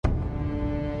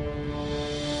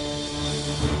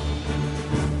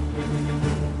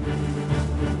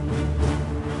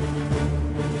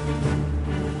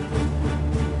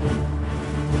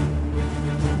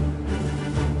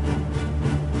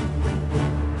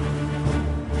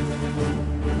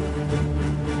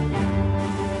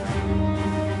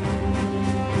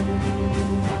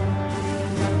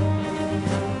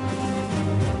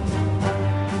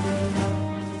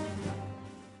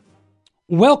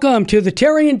Welcome to the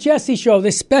Terry and Jesse Show,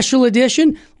 this special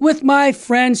edition with my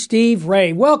friend Steve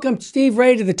Ray. Welcome, Steve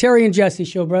Ray, to the Terry and Jesse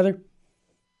Show, brother.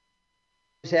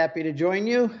 Happy to join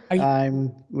you.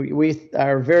 We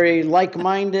are very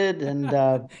like-minded, and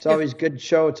it's always a good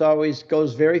show. It always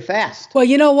goes very fast. Well,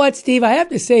 you know what, Steve? I have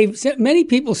to say, many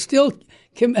people still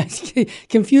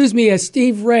confuse me as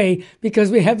Steve Ray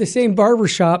because we have the same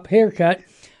barbershop haircut.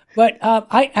 But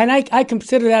I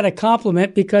consider that a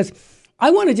compliment because I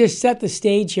want to just set the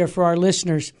stage here for our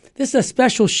listeners. This is a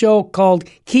special show called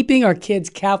Keeping Our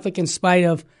Kids Catholic in Spite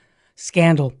of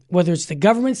Scandal, whether it's the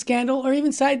government scandal or even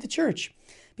inside the church.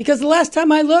 Because the last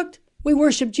time I looked, we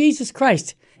worship Jesus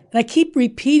Christ. And I keep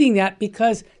repeating that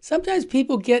because sometimes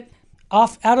people get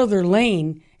out of their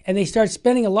lane and they start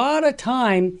spending a lot of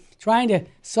time trying to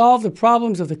solve the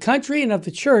problems of the country and of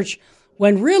the church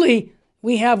when really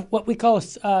we have what we call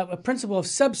a principle of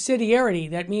subsidiarity.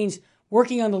 That means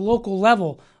working on the local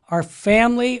level, our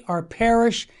family, our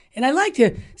parish. And I like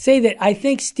to say that I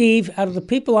think, Steve, out of the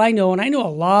people I know, and I know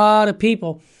a lot of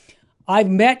people, I've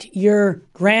met your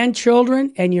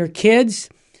grandchildren and your kids.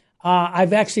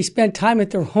 I've actually spent time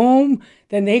at their home.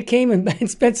 Then they came and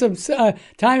spent some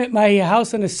time at my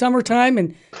house in the summertime.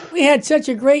 And we had such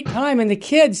a great time. And the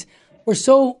kids were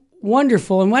so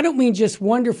wonderful. And I don't mean just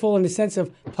wonderful in the sense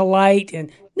of polite.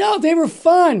 No, they were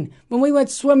fun. When we went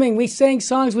swimming, we sang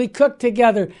songs, we cooked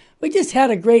together. We just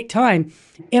had a great time.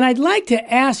 And I'd like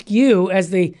to ask you,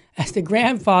 as the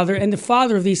grandfather and the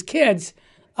father of these kids,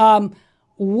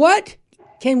 what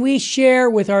can we share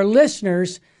with our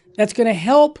listeners that's going to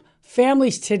help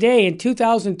families today in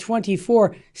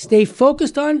 2024 stay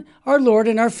focused on our Lord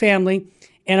and our family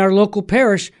and our local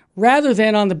parish rather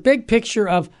than on the big picture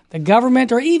of the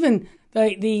government or even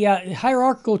the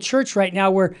hierarchical church right now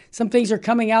where some things are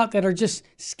coming out that are just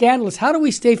scandalous? How do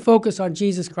we stay focused on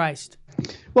Jesus Christ?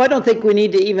 Well, I don't think we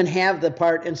need to even have the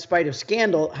part, in spite of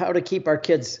scandal, how to keep our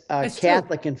kids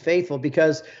Catholic and faithful,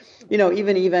 because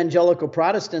even evangelical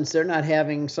Protestants, they're not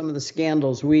having some of the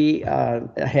scandals we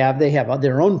have. They have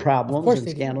their own problems and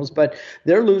scandals, but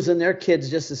they're losing their kids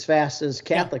just as fast as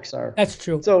Catholics are. That's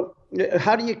true. So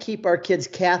how do you keep our kids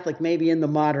Catholic maybe in the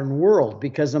modern world?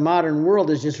 Because the modern world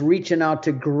is just reaching out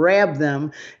to grab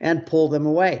them and pull them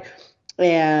away.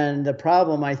 And the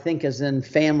problem, I think, is in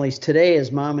families today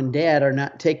is mom and dad are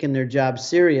not taking their job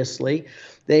seriously.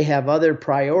 They have other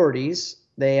priorities.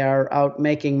 They are out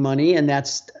making money, and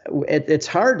it's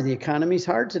hard. The economy's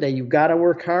hard today. You've got to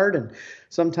work hard, and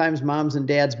sometimes moms and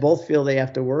dads both feel they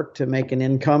have to work to make an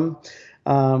income.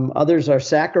 Others are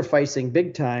sacrificing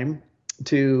big time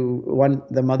to want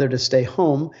the mother to stay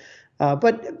home.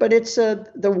 But it's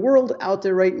the world out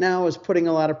there right now is putting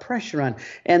a lot of pressure on,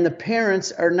 and the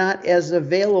parents are not as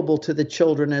available to the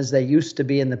children as they used to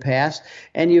be in the past.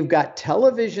 And you've got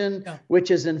television, which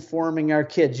is informing our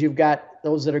kids. You've got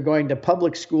those that are going to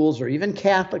public schools or even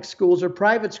Catholic schools or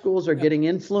private schools are getting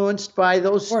influenced by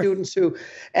those students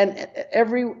and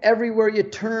everywhere you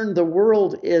turn, the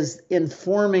world is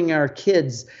informing our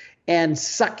kids and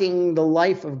sucking the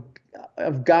life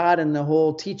of God and the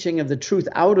whole teaching of the truth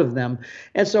out of them.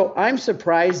 And so I'm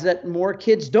surprised that more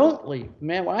kids don't leave.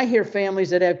 Man, when I hear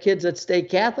families that have kids that stay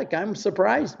Catholic, I'm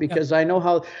surprised because I know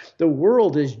how the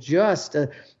world is just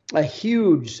a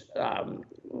huge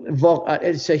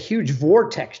it's a huge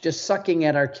vortex just sucking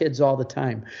at our kids all the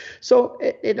time. So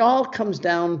it all comes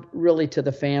down really to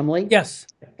the family. Yes.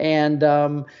 And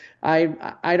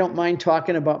I don't mind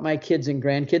talking about my kids and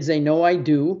grandkids. They know I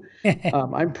do.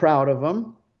 I'm proud of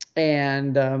them.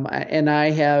 And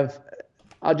I'll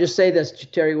just say this,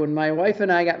 Terry, when my wife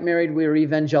and I got married, we were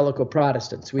evangelical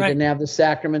Protestants. We didn't have the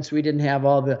sacraments. We didn't have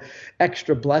all the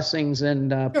extra blessings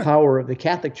and power of the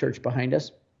Catholic Church behind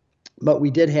us. But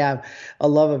we did have a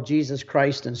love of Jesus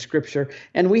Christ and Scripture.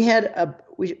 And we had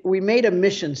we made a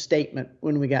mission statement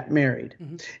when we got married.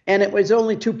 Mm-hmm. And it was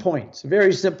only 2 points, a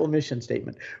very simple mission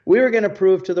statement. We were going to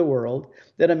prove to the world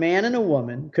that a man and a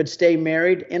woman could stay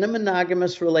married in a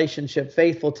monogamous relationship,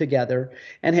 faithful together,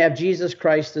 and have Jesus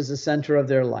Christ as the center of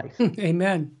their life.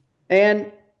 Amen.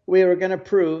 And we were going to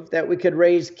prove that we could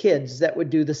raise kids that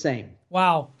would do the same.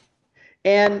 Wow.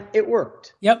 And it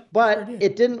worked. Yep. But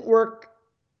it didn't work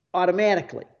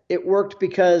automatically. It worked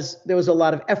because there was a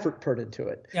lot of effort put into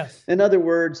it. Yes. In other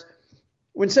words,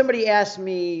 when somebody asked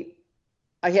me,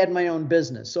 I had my own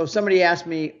business. So if somebody asked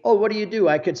me, "Oh, what do you do?"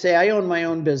 I could say I own my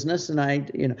own business,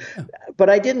 and but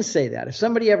I didn't say that. If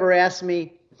somebody ever asked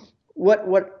me,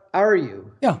 "What are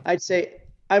you?" Yeah. I'd say,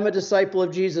 "I'm a disciple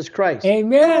of Jesus Christ."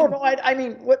 Amen. No, I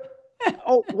mean, what?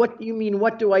 Oh, what do you mean?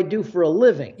 What do I do for a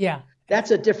living? Yeah.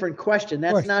 That's a different question.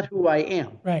 That's not who I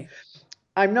am. Right.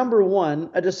 I'm number one,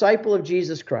 a disciple of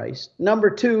Jesus Christ. Number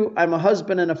two, I'm a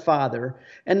husband and a father.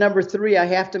 And number three, I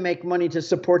have to make money to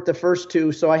support the first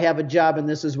two, so I have a job and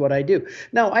this is what I do.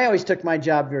 Now, I always took my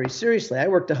job very seriously. I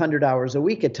worked 100 hours a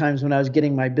week at times when I was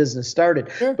getting my business started.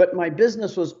 Sure. But my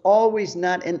business was always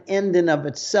not an end in of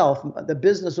itself. The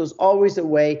business was always a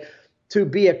way to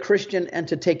be a Christian and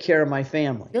to take care of my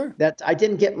family. Sure. That I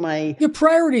didn't get my Your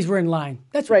priorities were in line.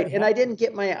 That's right, and I didn't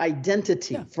get my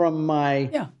identity from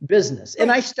my business. Right.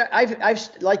 And I've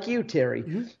like you,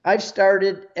 Terry, I've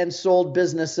started and sold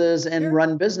businesses and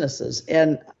run businesses,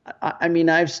 and I mean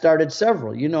I've started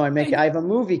several. You know, I have a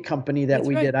movie company that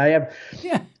we did. I have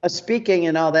a speaking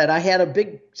and all that. I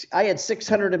had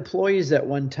 600 employees at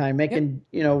one time, making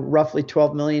roughly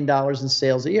 $12 million in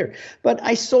sales a year. But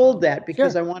I sold that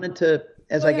because I wanted to.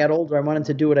 As I got older, I wanted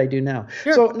to do what I do now.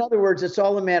 Sure. So in other words, it's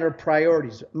all a matter of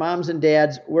priorities. Moms and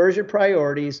dads, where's your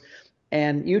priorities?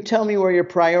 And you tell me where your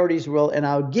priorities will, and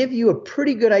I'll give you a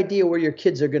pretty good idea where your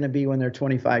kids are going to be when they're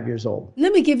 25 years old.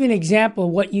 Let me give you an example of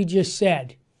what you just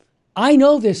said. I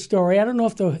know this story. I don't know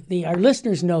if our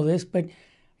listeners know this, but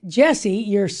Jesse,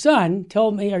 your son,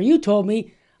 told me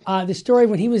the story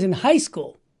when he was in high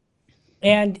school.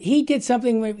 And he did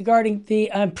something regarding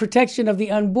the protection of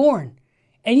the unborn.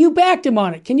 And you backed him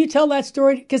on it. Can you tell that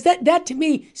story? Because that to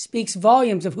me speaks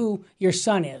volumes of who your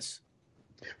son is.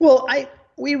 Well,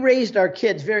 we raised our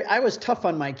kids I was tough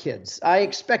on my kids. I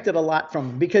expected a lot from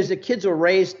them because the kids will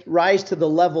rise to the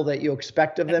level that you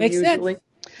expect of them usually. Sense.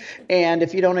 And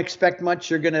if you don't expect much,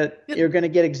 you're gonna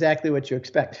get exactly what you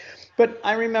expect. But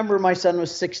I remember my son was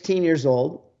 16 years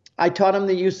old. I taught him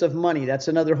the use of money. That's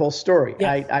another whole story.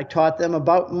 Yes. I taught them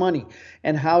about money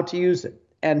and how to use it.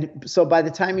 And so by the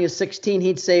time he was 16,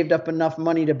 he'd saved up enough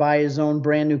money to buy his own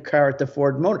brand new car at the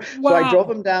Ford Motor. Wow. So I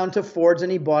drove him down to Ford's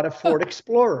and he bought a Ford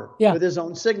Explorer with his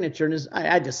own signature. And I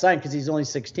had to sign because he's only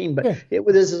 16, but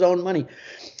with his own money.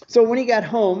 So when he got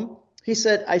home, I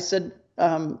said,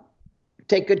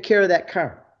 take good care of that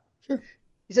car. Sure.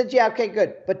 He said, yeah, okay,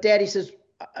 good. But Dad, he says,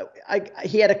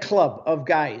 he had a club of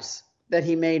guys that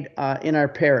he made in our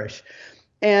parish.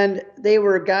 And they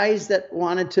were guys that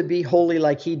wanted to be holy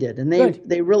like he did. And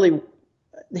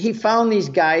he found these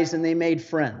guys and they made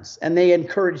friends and they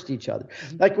encouraged each other.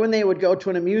 Mm-hmm. Like when they would go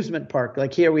to an amusement park,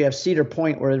 like here we have Cedar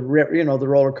Point where, the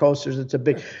roller coasters, it's a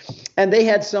big, and they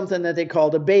had something that they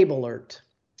called a babe alert.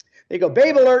 They go,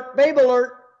 babe alert, babe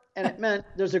alert. And it meant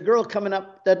there's a girl coming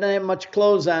up that doesn't have much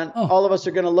clothes on. Oh. All of us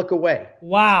are going to look away.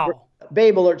 Wow.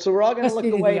 Babe alert. So we're all going to look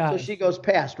away until she goes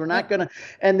past. We're not going to.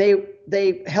 And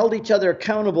they held each other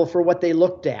accountable for what they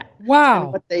looked at. Wow.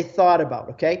 And what they thought about.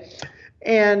 Okay.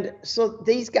 And so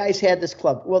these guys had this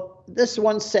club. Well, this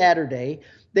one Saturday,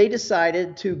 they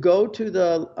decided to go to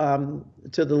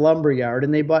the lumber yard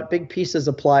and they bought big pieces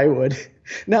of plywood.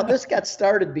 Now this got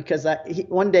started because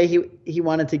one day he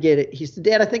wanted to get it. He said,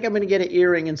 Dad, I think I'm going to get an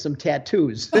earring and some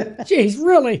tattoos. Jeez,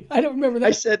 really? I don't remember that.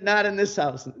 I said, not in this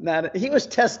house. He was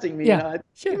testing me. Yeah,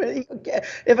 sure.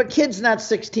 If a kid's not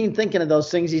 16 thinking of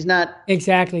those things, he's not.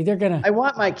 Exactly. They're going to. I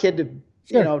want my kid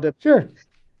to, Sure.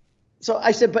 So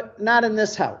I said, but not in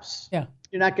this house. Yeah.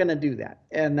 You're not going to do that.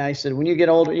 And I said, when you get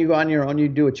older, you go on your own, you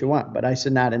do what you want. But I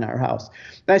said, not in our house.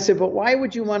 And I said, but why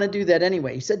would you want to do that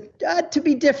anyway? He said, to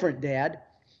be different, Dad.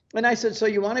 And I said, so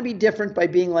you want to be different by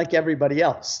being like everybody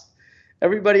else.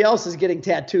 Everybody else is getting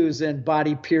tattoos and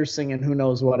body piercing and who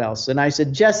knows what else. And I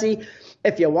said, Jesse,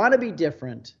 if you want to be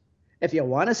different, if you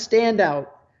want to stand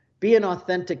out, be an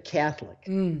authentic Catholic.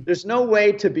 There's no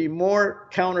way to be more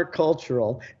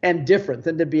countercultural and different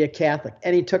than to be a Catholic.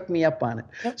 And he took me up on it.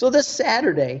 Yep. So this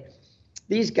Saturday,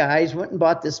 these guys went and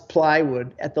bought this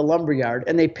plywood at the lumberyard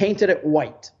and they painted it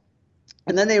white.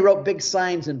 And then they wrote big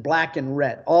signs in black and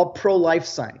red, all pro-life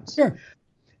signs. Sure.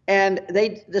 And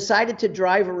they decided to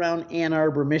drive around Ann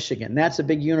Arbor, Michigan. That's a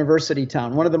big university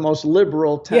town, one of the most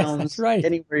liberal towns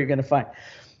anywhere you're going to find.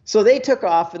 So they took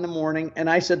off in the morning, and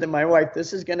I said to my wife,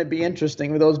 this is going to be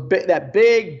interesting with those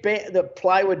the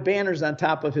plywood banners on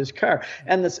top of his car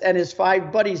and his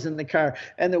 5 buddies in the car.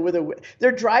 And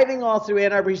they're driving all through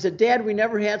Ann Arbor. He said, Dad, we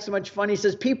never had so much fun. He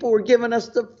says, people were flipping us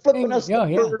the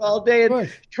bird all day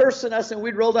and cursing us. And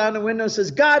we'd roll down the window and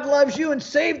says, God loves you and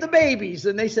save the babies.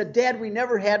 And they said, Dad, we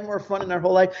never had more fun in our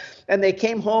whole life. And they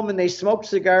came home and they smoked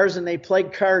cigars and they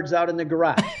played cards out in the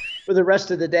garage for the rest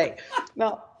of the day.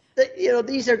 Now,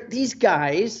 these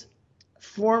guys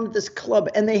formed this club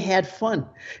and they had fun.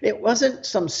 It wasn't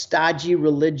some stodgy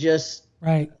religious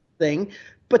thing,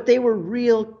 but they were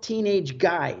real teenage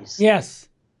guys. Yes.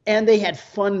 and they had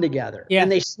fun together. Yeah.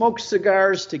 And they smoked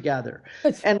cigars together.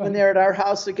 And when they're at our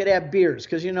house, they could have beers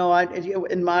because, you know,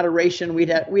 in moderation, we'd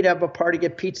have a party,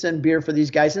 get pizza and beer for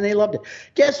these guys, and they loved it.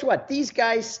 Guess what? These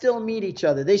guys still meet each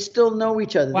other. They still know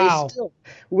each other. Wow. They still,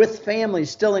 with families,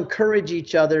 still encourage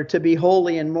each other to be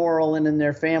holy and moral and in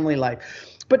their family life.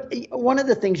 But one of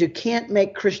the things, you can't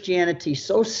make Christianity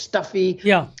so stuffy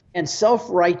and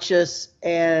self-righteous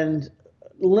and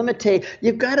limitate.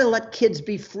 You've got to let kids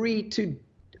be free to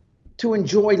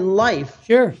enjoy life.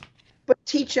 Sure. But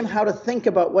teach them how to think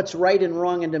about what's right and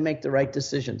wrong and to make the right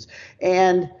decisions.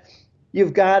 And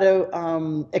you've got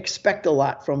to expect a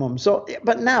lot from them. So,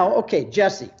 but now, okay,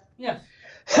 Jesse. Yes.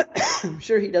 I'm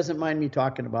sure he doesn't mind me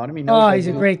talking about him. He knows he's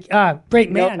a great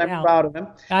man. I'm proud of him.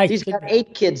 He's got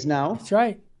 8 kids now. That's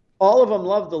right. All of them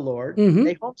love the Lord. Mm-hmm.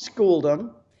 They homeschooled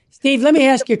him. Steve, let me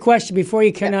ask you a question before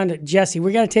you turn on to Jesse.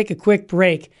 We're going to take a quick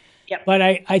break. Yep. But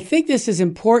I think this is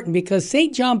important because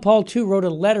St. John Paul II wrote a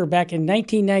letter back in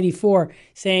 1994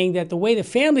 saying that the way the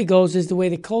family goes is the way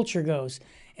the culture goes.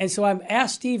 And so I've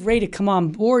asked Steve Ray to come on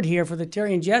board here for the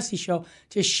Terry and Jesse show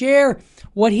to share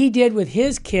what he did with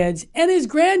his kids and his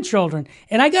grandchildren.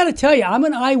 And I got to tell you, I'm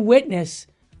an eyewitness.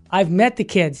 I've met the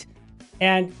kids,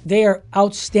 and they are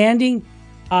outstanding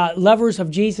lovers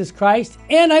of Jesus Christ.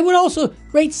 And I would also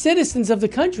great citizens of the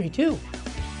country, too.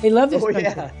 They love this country.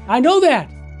 Yeah. I know that.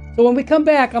 So when we come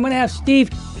back, I'm going to have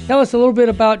Steve tell us a little bit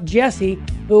about Jesse,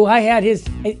 who I had his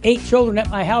 8 children at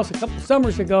my house a couple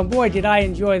summers ago. And boy, did I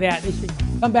enjoy that. They should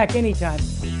come back anytime.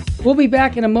 We'll be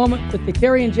back in a moment with the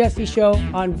Terry and Jesse Show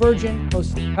on Virgin,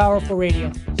 most powerful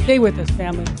radio. Stay with us,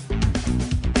 family.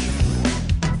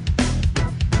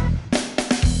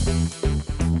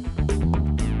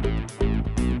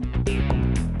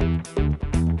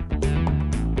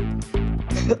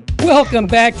 Welcome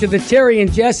back to the Terry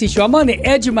and Jesse Show. I'm on the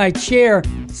edge of my chair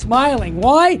smiling.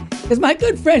 Why? Because my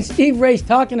good friend Steve Ray's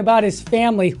talking about his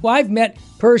family, who I've met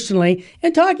personally,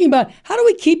 and talking about how do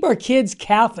we keep our kids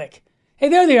Catholic. Hey,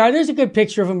 there they are. There's a good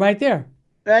picture of them right there.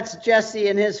 That's Jesse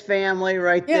and his family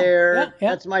right there. Yeah.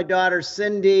 That's my daughter,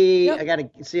 Cindy. Yep. I got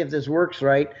to see if this works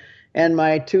right. And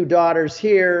my 2 daughters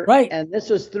here. Right. And this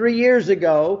was 3 years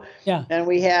ago. Yeah. And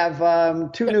we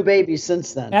have 2 new babies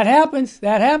since then. That happens.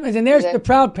 And there's the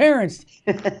proud parents.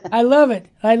 I love it.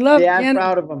 Yeah, I'm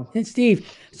proud of them. And Steve.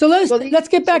 So let's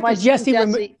get back to Jesse. Go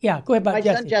ahead about my Jesse.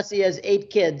 My son Jesse has 8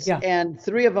 kids, and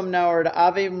 3 of them now are at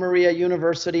Ave Maria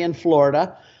University in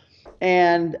Florida.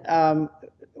 And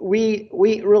we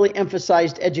really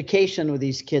emphasized education with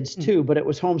these kids too, but it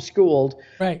was homeschooled.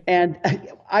 Right. And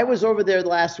I was over there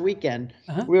last weekend.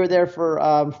 We were there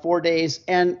for 4 days,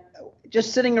 and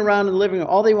just sitting around in the living room,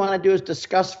 all they want to do is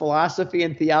discuss philosophy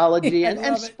and theology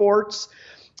and sports.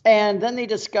 And then they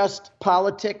discussed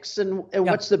politics and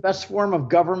what's the best form of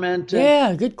government.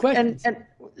 Good question. And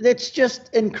it's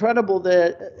just incredible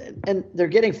and they're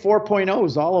getting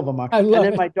 4.0s, all of them are. I love and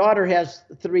then it. my daughter has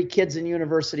 3 kids in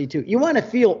university too. You want to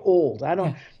feel old.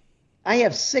 I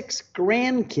have 6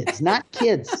 grandkids, not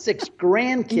kids, 6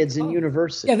 grandkids in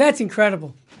university. Yeah, that's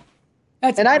incredible.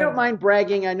 I don't mind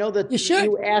bragging. I know that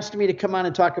you asked me to come on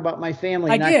and talk about my family.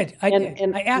 I did.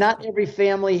 And not every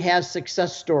family has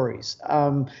success stories.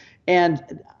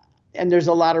 And there's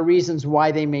a lot of reasons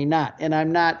why they may not. And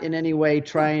I'm not in any way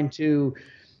trying to,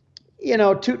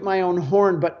 toot my own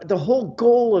horn. But the whole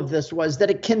goal of this was that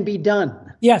it can be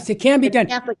done. Yes, it can be done.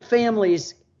 Catholic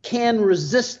families can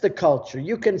resist the culture.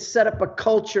 You can set up a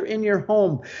culture in your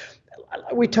home.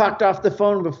 We talked off the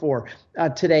phone before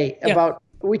today about.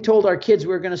 We told our kids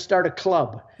we were going to start a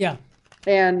club. Yeah.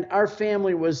 And our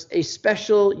family was a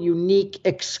special, unique,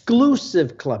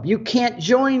 exclusive club. You can't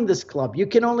join this club. You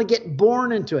can only get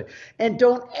born into it. And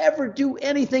don't ever do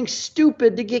anything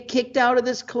stupid to get kicked out of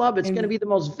this club. It's going to be the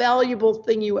most valuable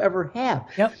thing you ever have.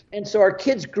 Yep. And so our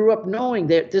kids grew up knowing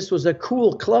that this was a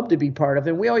cool club to be part of.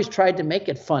 And we always tried to make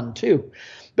it fun too.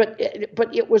 But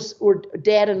it was where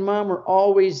Dad and Mom were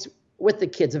always with the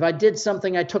kids. If I did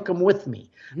something, I took them with me.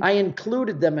 Mm-hmm. I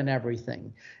included them in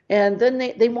everything. And then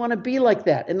they want to be like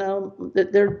that. And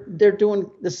they're doing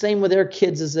the same with their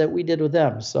kids as that we did with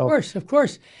them. So of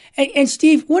course. And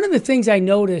Steve, one of the things I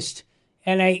noticed,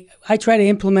 and I try to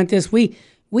implement this, we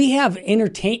have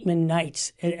entertainment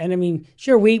nights. And I mean,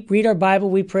 sure, we read our Bible,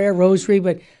 we pray our rosary,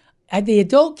 but the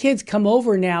adult kids come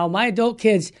over now, my adult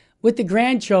kids with the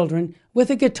grandchildren, with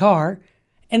a guitar,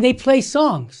 and they play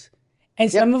songs. And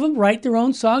some of them write their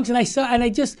own songs. And I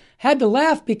just had to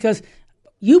laugh because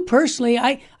you personally,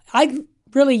 I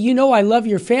really, I love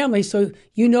your family. So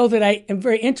you know that I am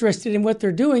very interested in what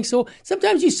they're doing. So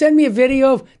sometimes you send me a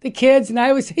video of the kids and I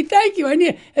always say, thank you.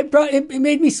 It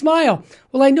made me smile.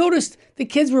 Well, I noticed the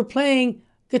kids were playing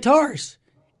guitars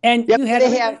And Yep, you had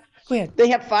go ahead. they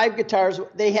have 5 guitars.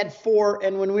 They had 4,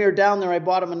 and when we were down there, I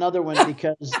bought them another one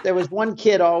because there was one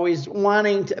kid always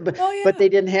wanting to, but they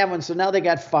didn't have one, so now they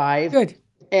got 5. Good.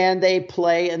 And they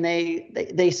play and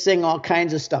they sing all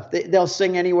kinds of stuff. They'll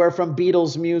sing anywhere from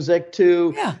Beatles music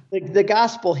to the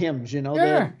gospel hymns. You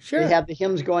know, Sure. They have the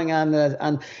hymns going on.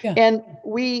 And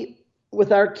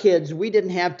with our kids, we didn't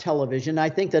have television. I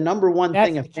think the number one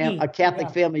thing a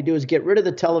Catholic family do is get rid of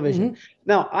the television. Mm-hmm.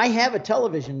 Now, I have a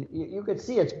television. You could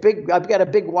see it's big. I've got a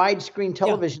big widescreen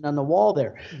television on the wall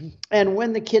there. Mm-hmm. And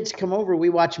when the kids come over, we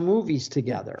watch movies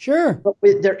together. Sure. But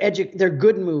they're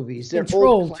good movies. They're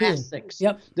old classics. Too.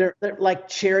 Yep. They're like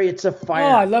Chariots of Fire. Oh,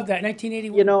 I love that.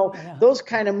 1981. You know, those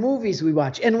kind of movies we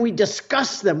watch. And we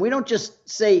discuss them. We don't just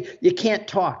say, you can't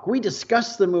talk. We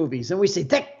discuss the movies. And we say,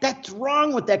 that's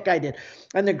wrong what that guy did.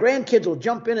 And the grandkids will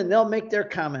jump in and they'll make their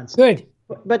comments. Good.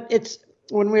 But it's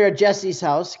when we were at Jesse's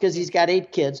house, because he's got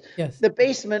 8 kids, the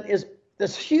basement is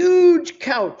this huge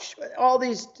couch, all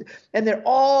these, and they're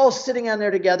all sitting on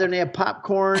there together and they have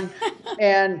popcorn.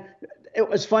 And it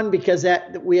was fun because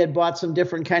we had bought some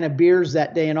different kind of beers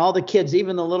that day, and all the kids,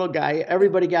 even the little guy,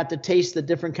 everybody got to taste the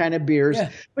different kind of beers. Yeah.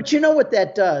 But you know what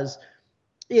that does?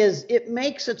 Is it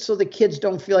makes it so the kids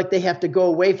don't feel like they have to go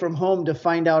away from home to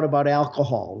find out about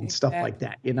alcohol and stuff like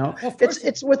that, you know? Well,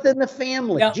 it's within the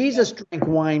family. Yeah. Jesus drank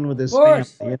wine with his family,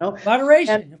 you know?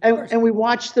 Moderation. And we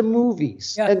watched the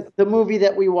movies. Yeah. And the movie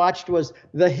that we watched was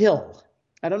The Hill.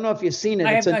 I don't know if you've seen it.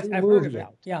 It's a new movie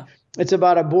out. Yeah. It's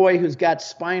about a boy who's got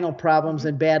spinal problems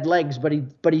and bad legs, but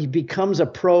he becomes a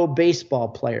pro baseball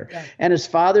player. Yeah. And his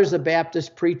father's a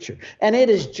Baptist preacher. And it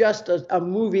is just a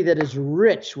movie that is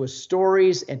rich with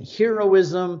stories and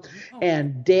heroism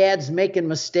and dads making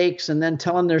mistakes and then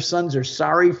telling their sons are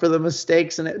sorry for the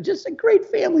mistakes. And it's just a great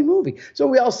family movie. So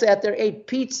we all sat there, ate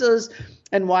pizzas,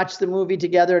 and watched the movie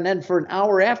together. And then for an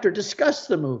hour after, discussed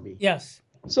the movie. Yes.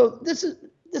 So this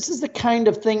is the kind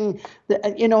of thing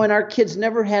that, you know, and our kids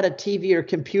never had a TV or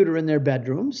computer in their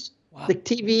bedrooms. Wow. The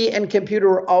TV and computer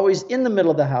were always in the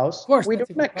middle of the house. Of course. We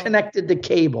don't not connected to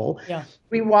cable. Yeah.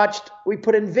 We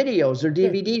put in videos or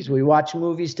DVDs. We watch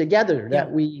movies together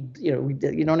that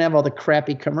you don't have all the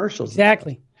crappy commercials.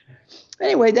 Exactly.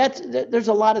 Anyway, there's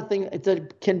a lot of things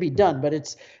that can be done, but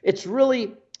it's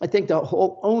really, I think the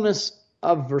whole onus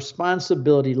of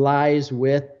responsibility lies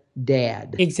with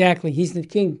dad. Exactly. He's the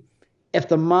king. If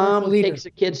the mom takes the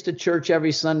kids to church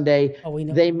every Sunday,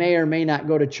 they may or may not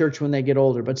go to church when they get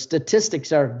older. But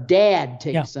statistics are dad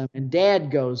takes them, and dad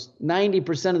goes.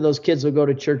 90% of those kids will go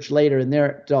to church later in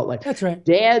their adult life. That's right.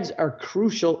 Dads are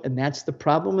crucial, and that's the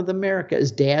problem with America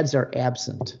is dads are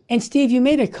absent. And Steve, you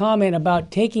made a comment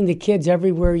about taking the kids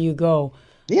everywhere you go.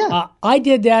 Yeah. I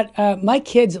did that. My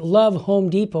kids love Home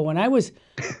Depot. When I was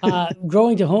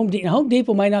growing to Home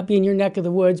Depot might not be in your neck of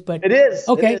the woods, but it is.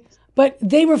 Okay. It is. But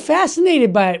they were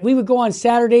fascinated by it. We would go on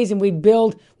Saturdays and we'd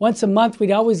build once a month.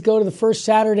 We'd always go to the first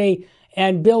Saturday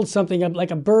and build something like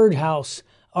a birdhouse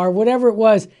or whatever it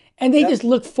was. And they just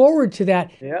look forward to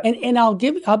that. Yep. And I'll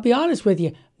be honest with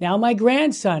you. Now my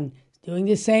grandson is doing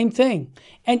the same thing.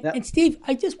 And Steve,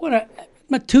 I just want to, I'm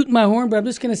not tooting my horn, but I'm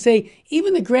just going to say,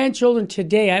 even the grandchildren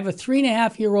today, I have a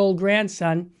 3.5-year-old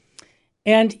grandson.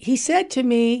 And he said to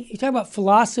me, you talk about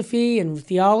philosophy and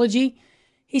theology.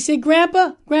 He said,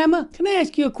 Grandma, can I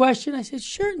ask you a question? I said,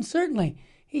 sure, and certainly.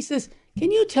 He says,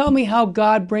 can you tell me how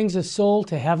God brings a soul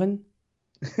to heaven?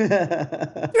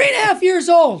 3.5 years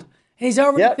old. And he's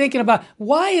already thinking about,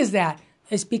 why is that?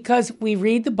 It's because we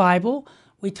read the Bible.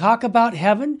 We talk about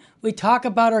heaven. We talk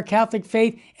about our Catholic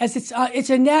faith as it's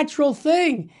a natural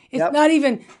thing. It's not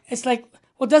even, it's like,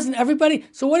 well, doesn't everybody?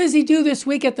 So what does he do this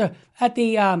week at the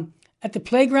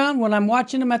playground? When I'm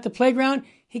watching him at the playground,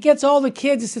 he gets all the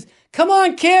kids and says, come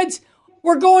on, kids,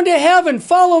 we're going to heaven.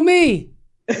 Follow me.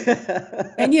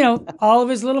 And, all of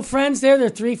his little friends there, they're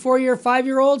 3, 4,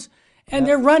 5-year-olds, and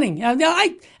they're running. Now,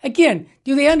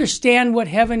 do they understand what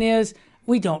heaven is?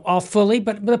 We don't all fully,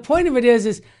 but the point of it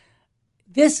is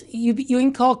this, you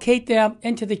inculcate them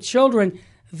into the children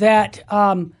that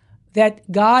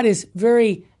God is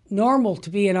very normal to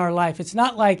be in our life. It's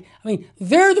not like,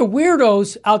 they're the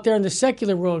weirdos out there in the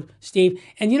secular world, Steve.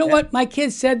 And you know what? My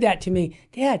kids said that to me.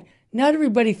 Dad, not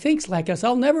everybody thinks like us.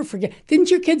 I'll never forget. Didn't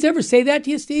your kids ever say that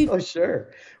to you, Steve? Oh,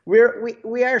 sure.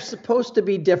 We are supposed to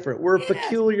be different. We're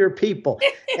peculiar people,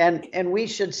 and we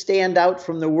should stand out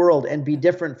from the world and be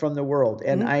different from the world.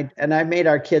 And I made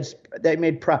our kids. They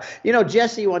made proud.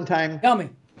 Jesse one time. Tell me.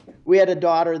 We had a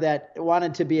daughter that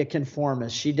wanted to be a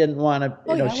conformist. She didn't want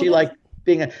to. She liked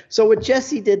being a. So what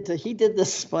Jesse did he did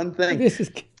this fun thing.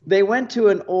 They went to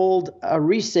an old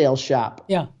resale shop.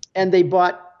 Yeah. And they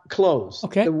bought clothes.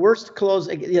 Okay. The worst clothes,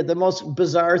 the most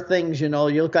bizarre things, you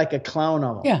look like a clown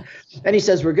almost. Yeah. And he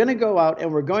says, we're going to go out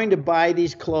and we're going to buy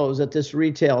these clothes at this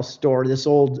retail store, this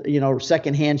old,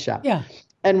 secondhand shop. Yeah.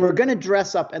 And we're going to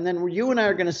dress up. And then you and I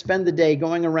are going to spend the day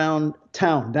going around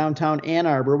town, downtown Ann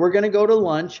Arbor. We're going to go to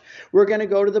lunch. We're going to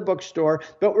go to the bookstore.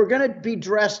 But we're going to be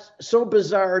dressed so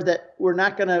bizarre that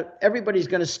everybody's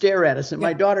going to stare at us. And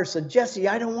my daughter said, Jesse,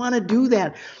 I don't want to do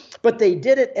that. But they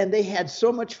did it, and they had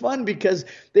so much fun because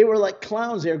they were like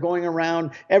clowns. They were going around.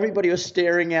 Everybody was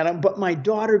staring at them. But my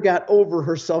daughter got over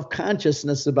her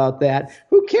self-consciousness about that.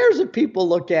 Who cares if people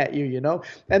look at you,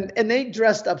 And they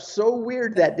dressed up so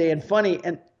weird that day and funny,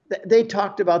 and they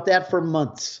talked about that for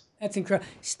months. That's incredible.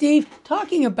 Steve,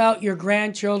 talking about your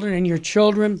grandchildren and your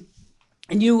children,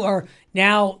 and you are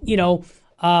now,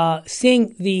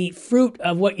 seeing the fruit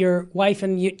of what your wife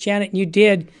and you, Janet, and you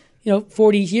did,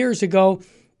 40 years ago,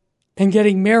 and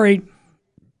getting married.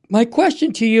 My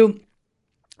question to you,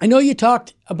 I know you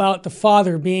talked about the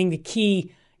father being the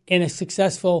key in a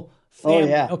successful family. Oh,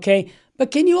 yeah. Okay.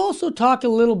 But can you also talk a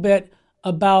little bit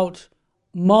about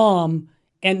mom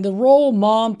and the role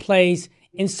mom plays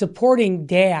in supporting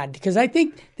dad? Because I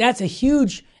think that's a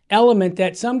huge element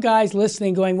that some guys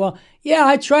listening going, well, yeah,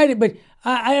 I tried it, but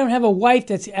I don't have a wife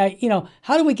that's,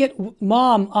 how do we get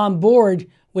mom on board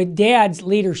with dad's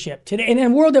leadership today in a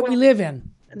world that we live in?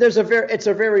 It's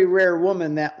a very rare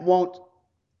woman that won't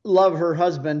love her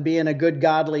husband, being a good,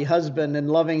 godly husband and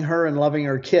loving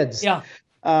her kids. Yeah.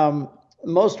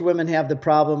 Most women have the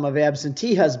problem of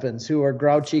absentee husbands who are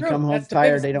grouchy, come home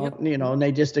tired. They don't, and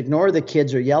they just ignore the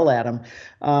kids or yell at them.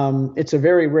 It's a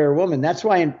very rare woman. That's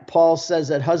why Paul says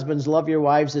that husbands love your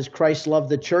wives as Christ loved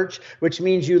the church, which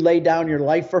means you lay down your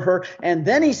life for her. And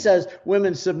then he says,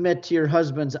 women, submit to your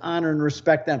husbands, honor and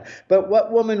respect them. But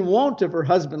what woman won't if her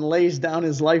husband lays down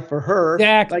his life for her,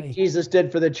 exactly, like Jesus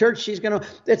did for the church?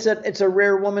 It's a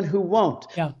rare woman who won't.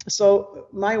 Yeah. So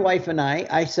my wife and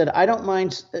I said, I don't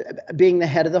mind being the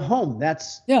head of the home.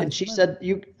 And she said,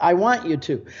 I want you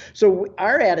to. So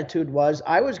our attitude was,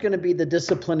 I was going to be the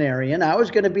disciplinarian. I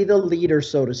was going to be the leader,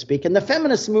 so to speak. And the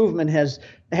feminist movement has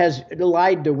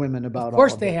lied to women about all of it. Of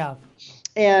course they have.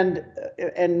 And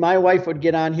my wife would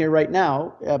get on here right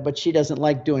now, but she doesn't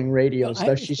like doing radio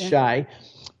stuff. She's shy.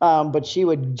 But she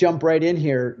would jump right in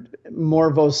here,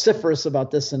 more vociferous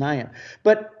about this than I am.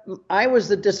 But I was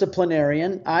the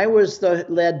disciplinarian. I was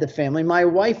led the family. My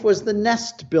wife was the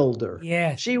nest builder.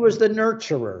 Yes. She was the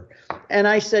nurturer. And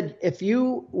I said,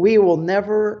 we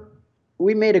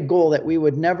made a goal that we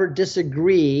would never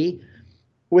disagree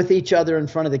with each other in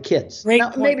front of the kids. Great now,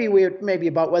 point. maybe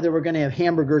about whether we're going to have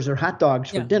hamburgers or hot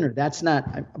dogs for dinner. That's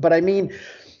not, but I mean,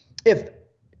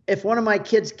 if one of my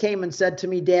kids came and said to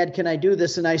me, Dad, can I do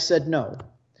this? And I said, no.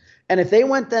 And if they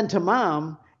went then to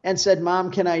Mom and said,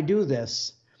 Mom, can I do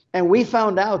this? And we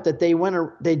found out that they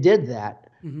did that.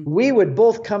 Mm-hmm. We would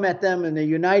both come at them in a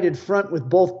united front with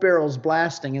both barrels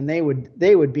blasting, and they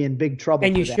would be in big trouble.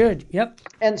 And you should. Yep.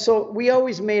 And so we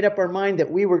always made up our mind that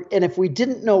and if we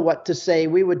didn't know what to say,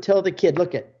 we would tell the kid,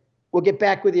 look, we'll get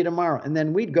back with you tomorrow. And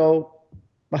then we'd go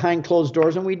behind closed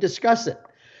doors and we'd discuss it.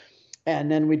 And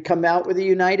then we'd come out with a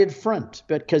united front,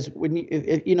 because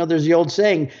there's the old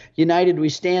saying, united we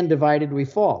stand, divided we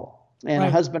fall. And right.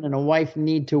 A husband and a wife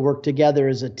need to work together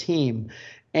as a team,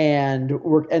 and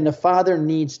the father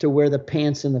needs to wear the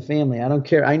pants in the family. I don't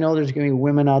care. I know there's going to be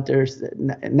women out there,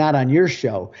 not on your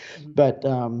show, but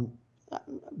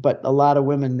a lot of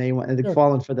women, they're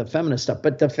falling for the feminist stuff.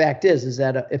 But the fact is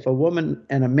that if a woman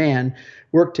and a man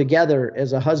work together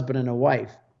as a husband and a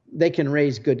wife, they can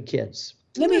raise good kids.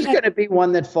 There's going to be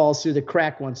one that falls through the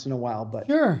crack once in a while. But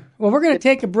sure. Well, we're going to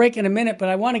take a break in a minute, but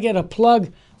I want to get a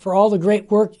plug for all the great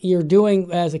work you're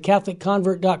doing as a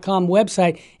CatholicConvert.com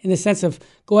website, in the sense of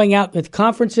going out with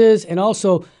conferences and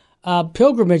also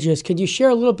pilgrimages. Could you share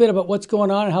a little bit about what's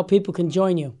going on and how people can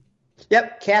join you?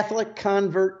 Yep,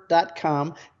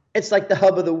 CatholicConvert.com. It's like the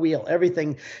hub of the wheel.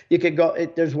 Everything you could go.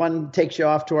 There's one takes you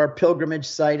off to our pilgrimage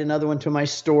site, another one to my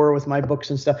store with my books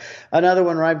and stuff, another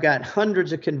one where I've got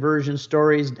hundreds of conversion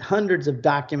stories, hundreds of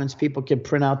documents people can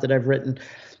print out that I've written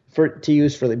to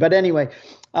use freely. But anyway,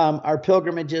 our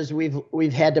pilgrimages,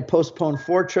 we've had to postpone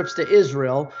 4 trips to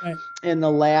Israel in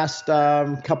the last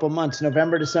couple months: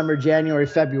 November, December, January,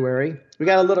 February. We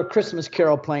got a little Christmas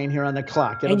carol playing here on the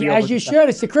clock. And as you should.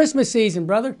 It's the Christmas season,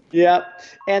 brother. Yeah.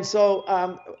 And so,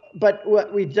 but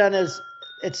what we've done is,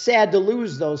 it's sad to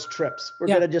lose those trips. We're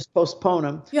going to just postpone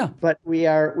them. Yeah. But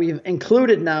we've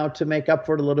included now, to make up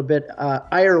for it a little bit,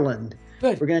 Ireland.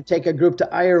 Good. We're going to take a group to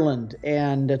Ireland,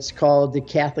 and it's called the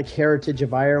Catholic Heritage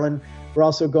of Ireland. We're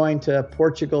also going to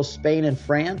Portugal, Spain, and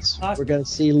France. Awesome. We're going to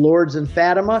see Lourdes and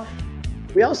Fatima.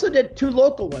 We also did 2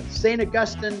 local ones, St.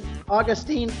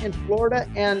 Augustine in Florida,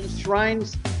 and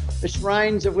the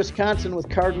Shrines of Wisconsin with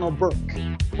Cardinal Burke.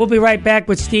 We'll be right back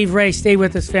with Steve Ray. Stay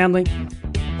with us, family.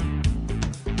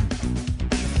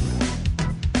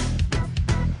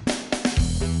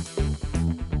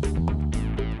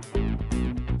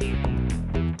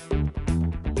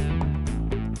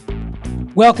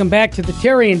 Welcome back to the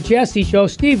Terry and Jesse Show.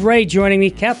 Steve Ray joining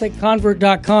me,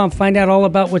 CatholicConvert.com. Find out all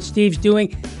about what Steve's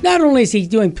doing. Not only is he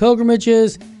doing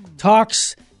pilgrimages,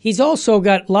 talks, he's also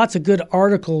got lots of good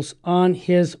articles on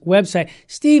his website.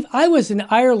 Steve, I was in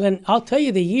Ireland, I'll tell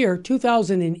you the year,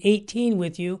 2018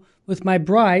 with you, with my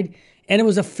bride, and it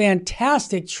was a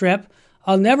fantastic trip.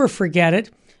 I'll never forget it.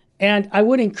 And I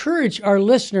would encourage our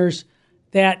listeners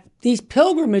that these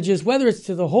pilgrimages, whether it's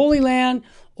to the Holy Land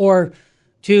or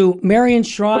to Marian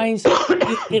shrines,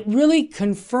 it really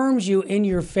confirms you in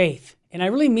your faith. And I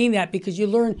really mean that because you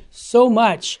learn so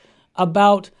much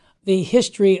about the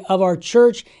history of our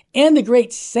church and the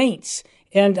great saints.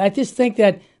 And I just think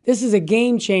that this is a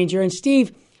game changer. And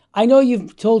Steve, I know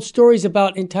you've told stories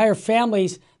about entire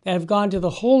families that have gone to the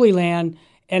Holy Land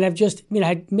and have just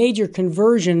had major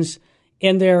conversions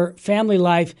in their family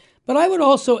life. But I would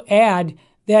also add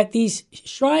that these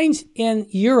shrines in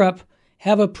Europe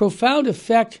have a profound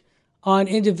effect on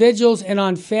individuals and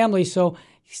on families. So,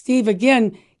 Steve,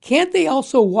 again, can't they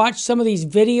also watch some of these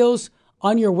videos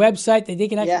on your website that they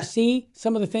can actually see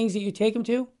some of the things that you take them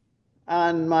to?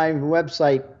 On my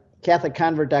website,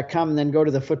 CatholicConvert.com, and then go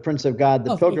to the Footprints of God,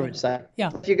 the pilgrimage site.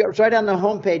 Yeah. If you go right on the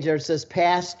homepage there, it says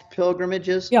past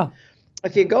pilgrimages. Yeah.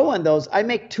 If you go on those, I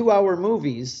make 2-hour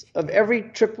movies of every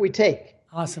trip we take.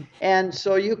 Awesome. And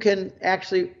so you can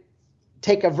actually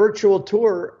take a virtual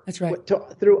tour. That's right.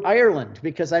 Through Ireland,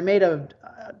 because I made a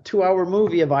 2-hour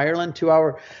movie of Ireland,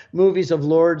 2-hour movies of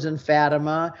Lourdes and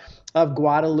Fatima, of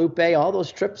Guadalupe, all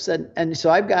those trips. And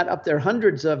so I've got up there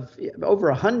over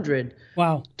 100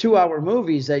 wow 2-hour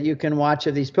movies that you can watch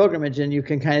of these pilgrimages, and you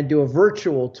can kind of do a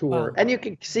virtual tour. Wow. And you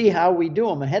can see how we do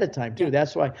them ahead of time too. Yeah.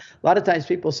 That's why a lot of times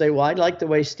people say, well, I like the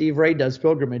way Steve Ray does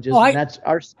pilgrimages. And that's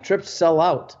our trips sell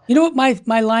out. You know what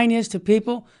my line is to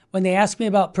people when they ask me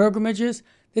about pilgrimages?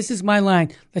 This is my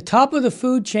line. The top of the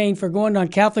food chain for going on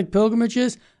Catholic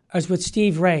pilgrimages is with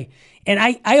Steve Ray. And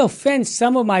I offend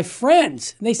some of my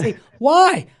friends. And they say,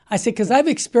 why? I said, because I've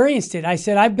experienced it. I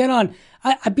said, I've been on,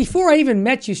 before I even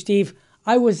met you, Steve,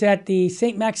 I was at the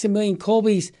St. Maximilian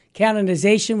Kolbe's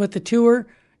canonization with the tour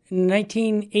in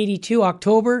 1982,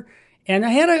 October. And I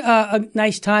had a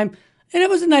nice time. And it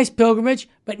was a nice pilgrimage,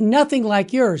 but nothing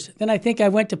like yours. Then I think I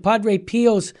went to Padre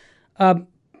Pio's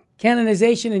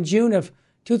canonization in June of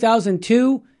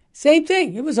 2002. Same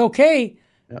thing. It was okay,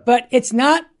 but it's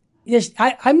not.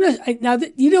 Now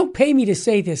you don't pay me to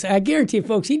say this. I guarantee you,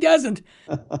 folks, he doesn't.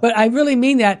 But I really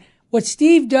mean that. What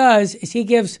Steve does is he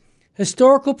gives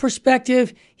historical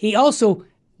perspective. He also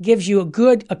gives you a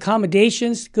good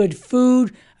accommodations, good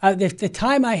food. The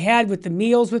time I had with the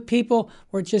meals with people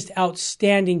were just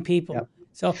outstanding people. Yep.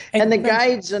 So, and the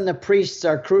guides and the priests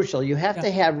are crucial. You have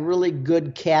to have really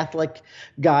good Catholic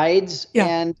guides,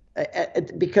 and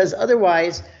because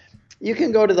otherwise you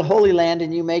can go to the Holy Land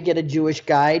and you may get a Jewish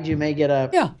guide, you may get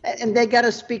and they got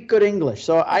to speak good English.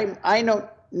 So I don't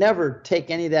never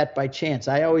take any of that by chance.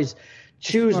 I always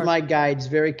choose my guides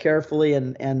very carefully,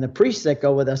 and the priests that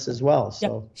go with us as well.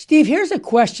 So, Steve, here's a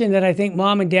question that I think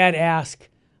Mom and Dad ask.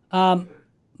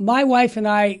 My wife and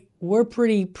I, we're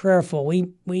pretty prayerful.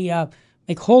 We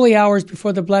make holy hours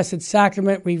before the Blessed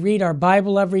Sacrament. We read our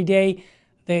Bible every day.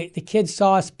 The kids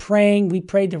saw us praying. We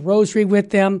prayed the rosary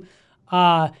with them.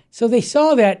 So they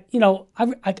saw that,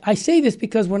 I say this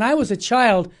because when I was a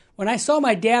child, when I saw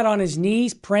my dad on his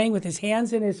knees praying with his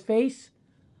hands in his face,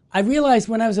 I realized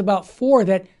when I was about 4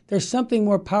 that there's something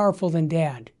more powerful than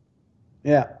Dad.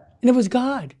 Yeah. And it was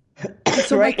God. And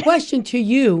so my question to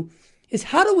you is,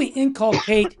 how do we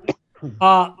inculcate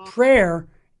prayer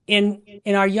in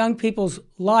our young people's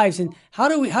lives, and how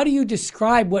do you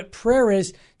describe what prayer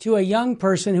is to a young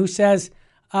person who says,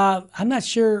 I'm not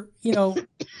sure,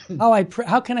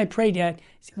 how can I pray, Dad?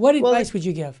 What advice would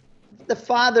you give? The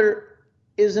father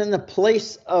is in the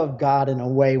place of God in a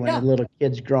way when a little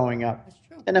kid's growing up.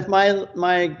 And if my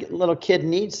little kid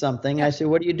needs something, I say,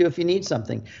 what do you do if you need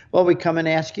something? Well, we come and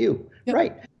ask you. Yep.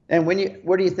 Right. And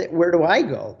where do you think, where do I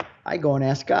go? I go and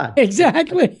ask God.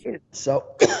 Exactly. So,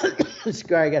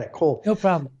 I got a cold. No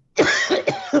problem.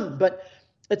 But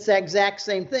it's the exact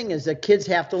same thing, is that kids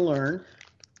have to learn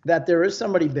that there is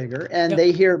somebody bigger, and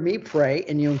they hear me pray,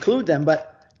 and you include them,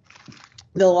 but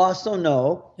they'll also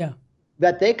know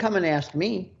that they come and ask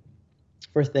me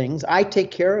for things. I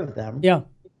take care of them. Yeah.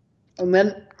 And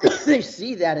then they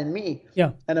see that in me.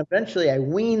 Yeah. And eventually I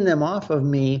wean them off of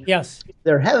me. Yes.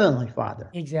 Their heavenly Father.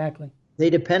 Exactly. They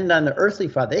depend on the earthly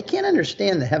Father. They can't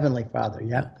understand the heavenly Father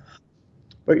yet.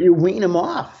 But you wean them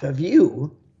off of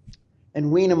you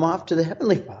and wean them off to the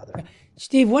heavenly Father.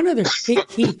 Steve, one other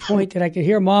key point that I could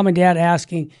hear Mom and Dad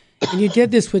asking, and you did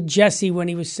this with Jesse when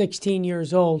he was 16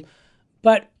 years old,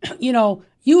 but,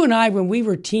 you and I, when we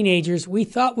were teenagers, we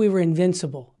thought we were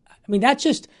invincible. I mean, that's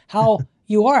just how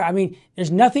you are. I mean,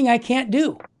 there's nothing I can't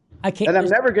do. And I'm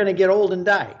never going to get old and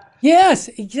die. Yes,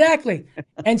 exactly.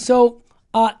 And so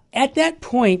at that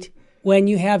point, when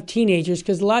you have teenagers,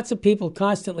 because lots of people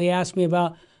constantly ask me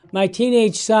about my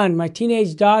teenage son, my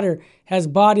teenage daughter has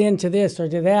bought into this or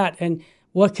to that, and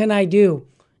what can I do?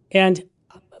 And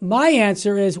my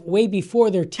answer is way before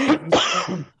they're teens.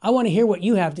 I want to hear what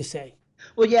you have to say.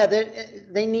 Well, yeah,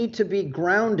 they need to be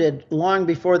grounded long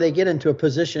before they get into a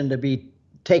position to be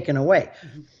taken away.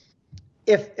 Mm-hmm.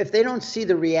 If they don't see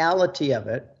the reality of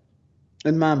it,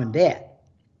 and mom and dad,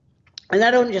 and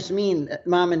I don't just mean that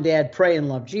mom and dad pray and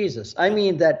love Jesus. I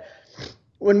mean that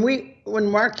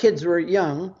when our kids were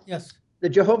young, yes, the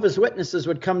Jehovah's Witnesses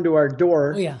would come to our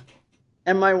door. Oh, yeah.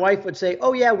 And my wife would say,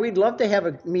 oh, yeah, we'd love to have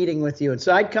a meeting with you. And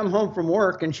so I'd come home from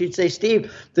work and she'd say,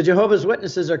 Steve, the Jehovah's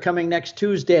Witnesses are coming next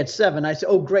Tuesday at 7. I said,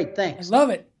 oh, great, thanks. I love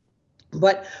it.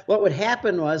 But what would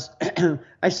happen was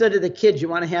I said to the kids, you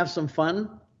want to have some fun?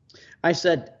 I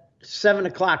said, 7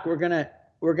 o'clock, we're going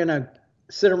to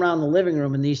sit around the living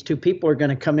room and these two people are going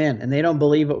to come in and they don't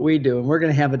believe what we do. And we're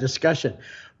going to have a discussion.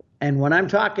 And when I'm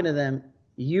talking to them,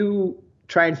 you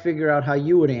try and figure out how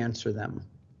you would answer them.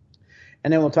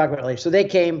 And then we'll talk about it later. So they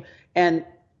came, and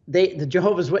the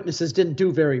Jehovah's Witnesses didn't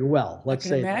do very well. Let's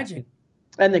say. Imagine.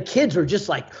 And the kids were just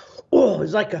like, oh, it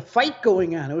was like a fight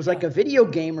going on. It was like a video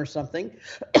game or something.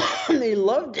 They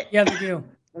loved it. Yeah, they do.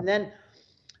 And then,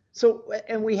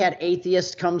 and we had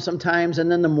atheists come sometimes,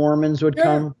 and then the Mormons would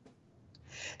come.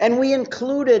 And we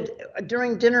included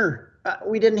during dinner.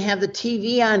 We didn't have the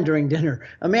TV on during dinner.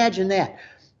 Imagine that.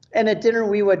 And at dinner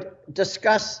we would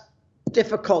discuss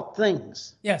difficult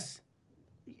things. Yes.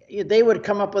 They would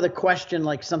come up with a question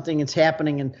like something that's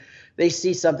happening and they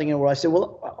see something in the world. I said,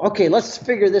 well, okay, let's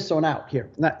figure this one out here.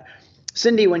 Now,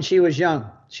 Cindy, when she was young,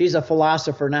 she's a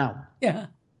philosopher now. Yeah.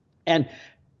 And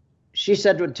she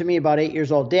said to me about 8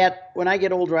 years old, Dad, when I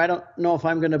get older, I don't know if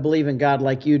I'm going to believe in God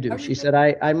like you do. She said,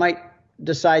 I might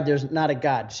decide there's not a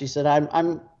God. She said,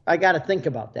 I got to think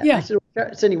about that. Yeah. I said,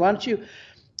 Cindy, why don't you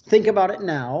think about it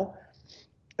now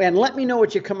and let me know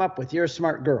what you come up with. You're a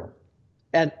smart girl.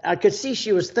 And I could see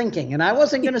she was thinking, and I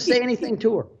wasn't going to say anything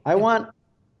to her. I want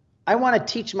to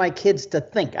teach my kids to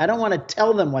think. I don't want to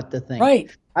tell them what to think.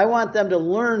 Right. I want them to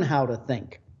learn how to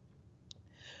think.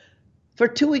 For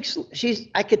 2 weeks,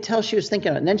 I could tell she was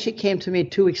thinking. And then she came to me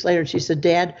 2 weeks later and she said,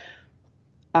 Dad,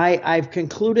 I've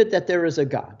concluded that there is a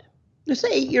God. This is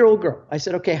an 8-year-old girl. I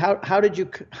said, okay,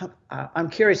 I'm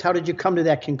curious, how did you come to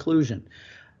that conclusion?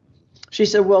 She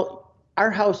said, well, our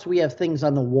house, we have things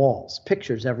on the walls,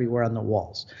 pictures everywhere on the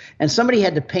walls. And somebody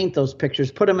had to paint those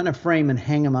pictures, put them in a frame and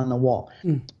hang them on the wall.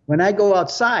 Mm. When I go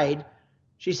outside,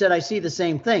 she said, I see the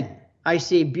same thing. I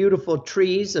see beautiful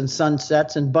trees and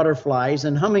sunsets and butterflies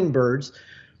and hummingbirds.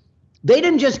 They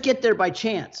didn't just get there by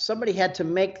chance. Somebody had to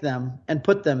make them and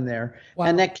put them there. Wow.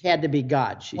 And that had to be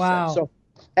God, she said. So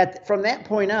from that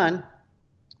point on,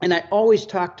 and I always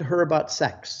talk to her about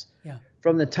sex. Yeah.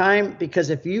 From the time, because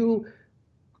if you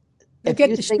think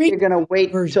you're going to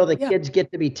wait until the kids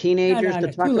get to be teenagers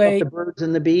to talk about the birds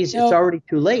and the bees, it's already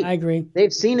too late. I agree.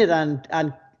 They've seen it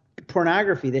on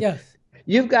pornography. Yes.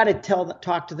 You've got to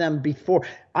talk to them before.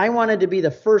 I wanted to be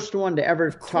the first one to ever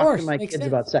talk to my kids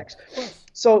about sex.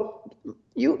 So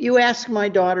you ask my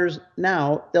daughters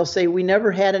now, they'll say, we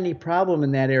never had any problem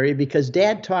in that area because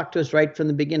Dad talked to us right from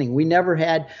the beginning. We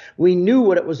knew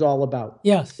what it was all about.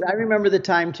 Yes. I remember the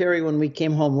time, Terry, when we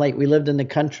came home late. We lived in the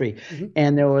country,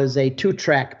 and there was a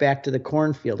 2-track back to the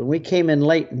cornfield. And we came in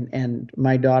late, and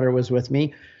my daughter was with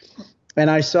me. And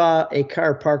I saw a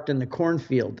car parked in the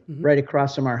cornfield right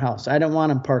across from our house. I don't want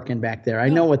them parking back there. I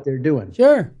know what they're doing.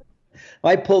 Sure.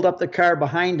 I pulled up the car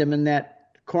behind them in that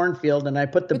cornfield, and I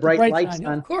put the bright lights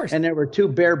on. Of course. And there were 2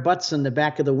 bare butts in the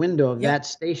back of the window of that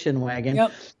station wagon.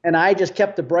 Yep. And I just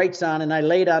kept the brights on, and I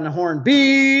laid on the horn.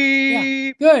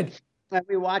 Beep! Yeah. Good. And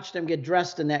we watched them get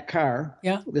dressed in that car.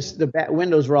 Yeah. The back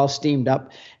windows were all steamed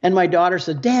up. And my daughter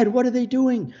said, Dad, what are they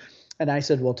doing? And I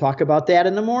said, we'll talk about that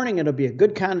in the morning. It'll be a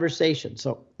good conversation.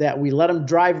 So that we let them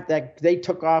drive, that they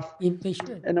took off. They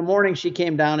should. In the morning, she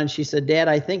came down and she said, Dad,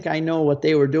 I think I know what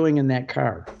they were doing in that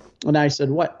car. And I said,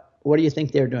 what? what do you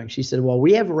think they're doing? She said, well,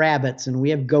 we have rabbits and we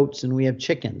have goats and we have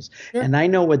chickens. Sure. And I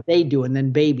know what they do. And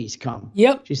then babies come.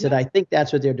 Yep. She said, I think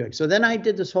that's what they're doing. So then I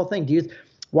did this whole thing.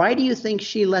 Why do you think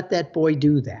she let that boy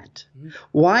do that?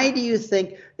 Why do you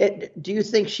think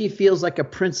she feels like a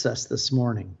princess this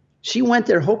morning? She went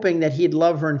there hoping that he'd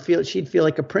love her and she'd feel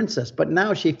like a princess, but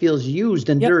now she feels used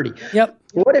and dirty. Yep.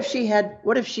 What if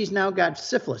she's now got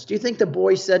syphilis? Do you think the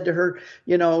boy said to her,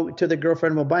 to the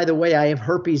girlfriend, well, by the way, I have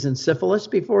herpes and syphilis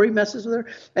before he messes with her?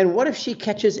 And what if she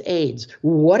catches AIDS?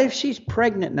 What if she's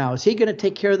pregnant now? Is he going to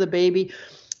take care of the baby?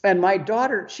 And my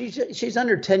daughter, she's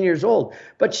under 10 years old,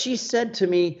 but she said to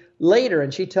me later,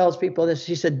 and she tells people this,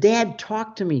 she said, Dad,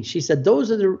 talk to me. She said, those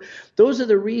are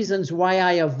the reasons why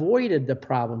I avoided the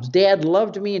problems. Dad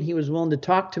loved me, and he was willing to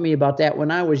talk to me about that when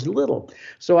I was little,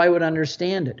 so I would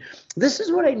understand it. This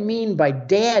is what I mean by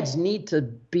dads need to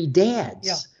be dads.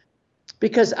 Yeah.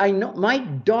 Because I know my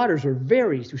daughters were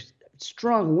very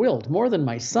strong-willed, more than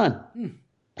my son.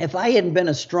 If I hadn't been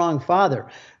a strong father,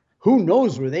 who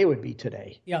knows where they would be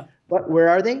today? Yeah. But where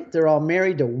are they? They're all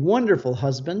married to wonderful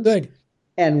husbands. Good.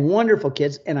 And wonderful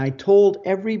kids. And I told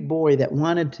every boy that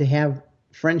wanted to have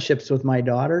friendships with my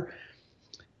daughter,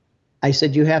 I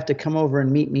said, you have to come over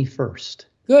and meet me first.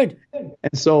 Good. And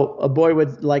so a boy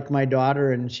would like my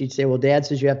daughter, and she'd say, well, Dad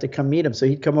says you have to come meet him. So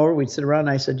he'd come over, we'd sit around, and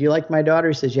I said, do you like my daughter?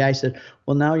 He says, yeah. I said,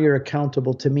 well, now you're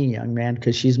accountable to me, young man,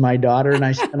 because she's my daughter, and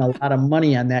I spent a lot of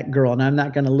money on that girl, and I'm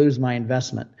not going to lose my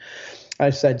investment. I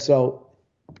said, so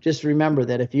just remember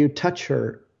that if you touch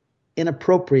her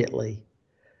inappropriately,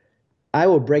 I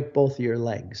will break both of your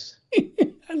legs.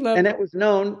 I love and it.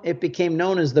 It became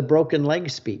known as the broken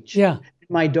leg speech. Yeah.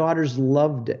 My daughters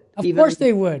loved it. Of course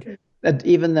they would.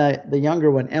 Even the younger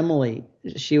one, Emily,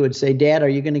 she would say, Dad, are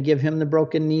you going to give him the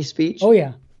broken knee speech? Oh,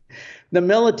 yeah. The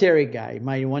military guy,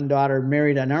 my one daughter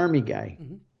married an Army guy,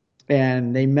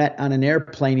 and they met on an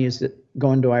airplane. He was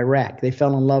going to Iraq. They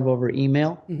fell in love over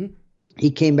email. He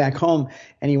came back home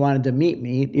and he wanted to meet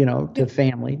me, to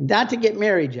family, not to get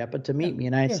married yet, but to meet me.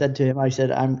 And I said to him,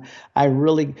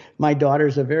 my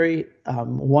daughter's a very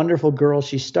wonderful girl.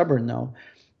 She's stubborn though.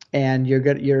 And you're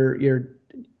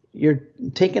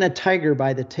taking a tiger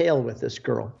by the tail with this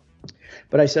girl.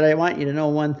 But I said, I want you to know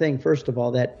one thing. First of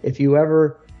all, that if you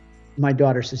ever, my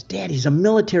daughter says, Dad, he's a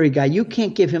military guy. You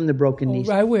can't give him the broken knees.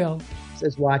 I will.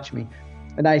 Says, watch me.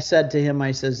 And I said to him,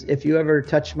 I says, if you ever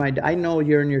touch I know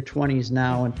you're in your 20s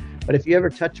now, but if you ever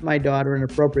touch my daughter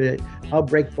inappropriately, I'll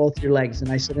break both your legs.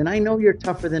 And I said, and I know you're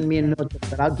tougher than me in the military,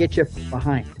 but I'll get you from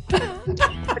behind.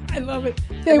 I love it.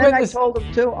 And then I told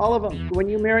them too, all of them, when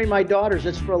you marry my daughters,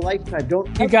 it's for a lifetime. You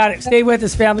got it. Stay with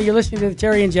us, family. You're listening to the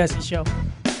Terry and Jesse Show.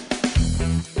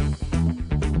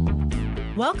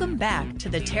 Welcome back to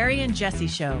the Terry and Jesse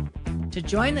Show. To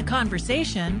join the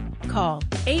conversation, call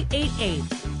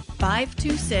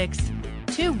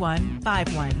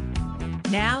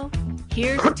 888-526-2151. Now,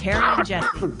 here's Terry and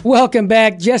Jesse. Welcome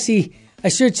back, Jesse. I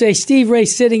should say Steve Ray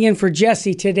sitting in for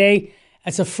Jesse today.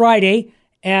 It's a Friday,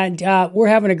 and we're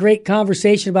having a great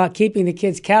conversation about keeping the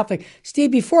kids Catholic.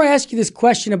 Steve, before I ask you this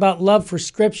question about love for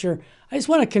Scripture, I just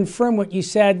want to confirm what you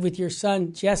said with your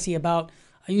son, Jesse, about,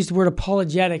 I used the word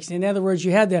apologetics. In other words,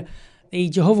 you had the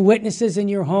Jehovah's Witnesses in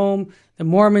your home, the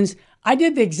Mormons. I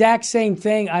did the exact same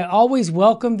thing. I always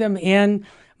welcomed them in.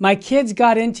 My kids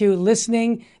got into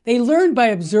listening. They learned by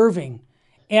observing.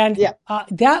 And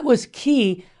that was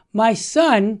key. My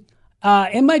son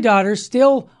and my daughter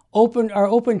still are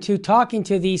open to talking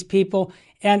to these people.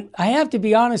 And I have to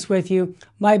be honest with you,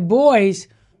 my boys,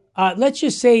 let's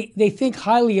just say they think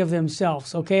highly of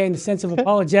themselves, okay, in the sense of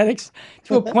apologetics,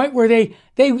 to a point where they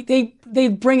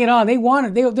bring it on. They want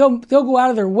it. They'll go out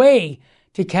of their way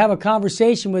to have a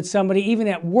conversation with somebody, even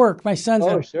at work. My son's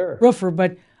a roofer,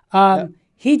 but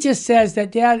he just says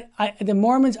that, Dad, the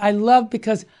Mormons I love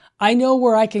because I know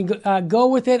where I can go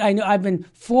with it. I know I've been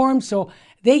formed, so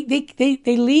they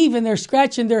leave and they're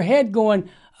scratching their head, going,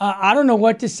 I don't know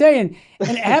what to say. And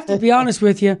I have to be honest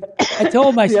with you. I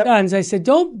told my sons, I said,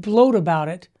 don't gloat about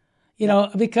it,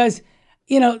 because,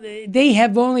 they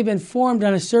have only been formed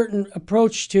on a certain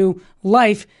approach to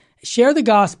life. Share the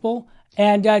gospel,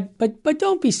 and but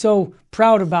don't be so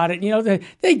proud about it.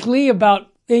 They glee about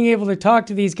being able to talk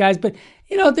to these guys, but,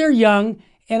 they're young.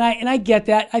 And I get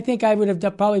that. I think I would have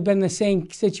probably been in the same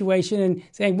situation and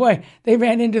saying, boy, they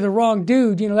ran into the wrong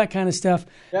dude, that kind of stuff.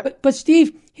 Yep. But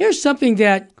Steve, here's something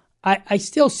that I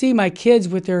still see my kids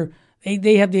with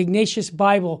they have the Ignatius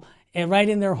Bible right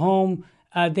in their home.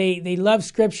 They love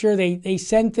Scripture. They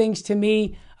send things to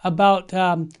me about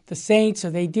the saints,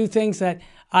 or they do things that,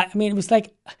 it was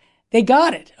like they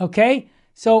got it, okay?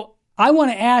 So I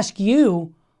want to ask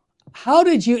you, how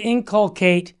did you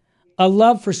inculcate a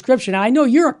love for Scripture. Now, I know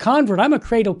you're a convert. I'm a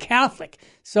cradle Catholic.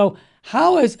 So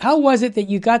how was it that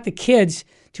you got the kids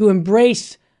to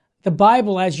embrace the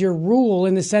Bible as your rule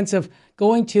in the sense of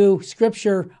going to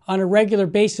Scripture on a regular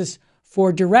basis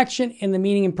for direction in the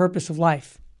meaning and purpose of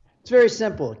life? It's very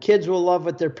simple. Kids will love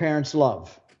what their parents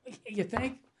love. You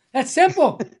think? That's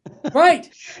simple. Right.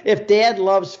 If dad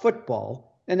loves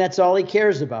football and that's all he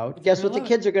cares about, guess what the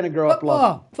kids are going to grow up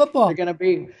loving? Football.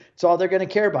 It's all they're going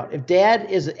to care about. If dad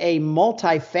is a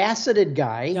multifaceted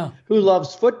guy who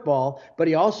loves football, but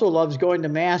he also loves going to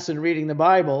mass and reading the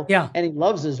Bible, and he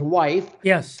loves his wife,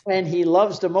 and he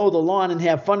loves to mow the lawn and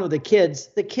have fun with the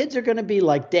kids are going to be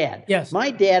like dad. Yes. My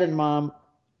dad and mom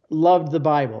loved the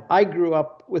Bible. I grew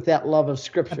up with that love of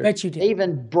Scripture. I bet you did. They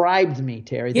even bribed me,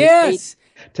 Terry. They Yes.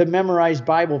 to memorize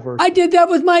Bible verses. I did that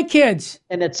with my kids.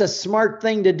 And it's a smart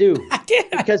thing to do. I did.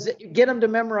 Because get them to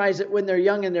memorize it when they're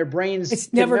young and their brains It's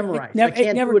can never memorize. Never, they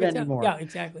can't never do it gets out. anymore. Yeah,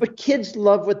 exactly. But kids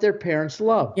love what their parents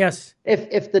love. Yes.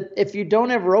 If you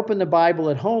don't ever open the Bible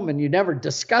at home and you never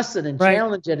discuss it and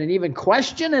challenge it and even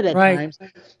question it at times,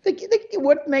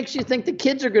 what makes you think the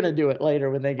kids are going to do it later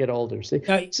when they get older? See,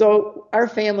 so our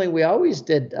family, we always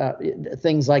did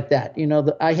things like that. You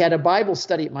know, I had a Bible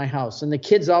study at my house, and the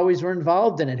kids always were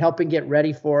involved in it, helping get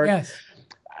ready for it. Yes.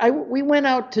 We went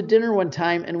out to dinner one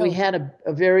time, and we had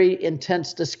a very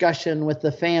intense discussion with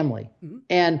the family. Mm-hmm.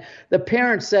 And the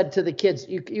parents said to the kids,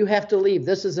 you have to leave.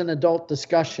 This is an adult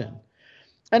discussion.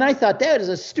 And I thought, that is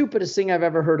the stupidest thing I've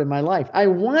ever heard in my life. I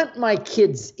want my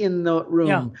kids in the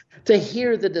room to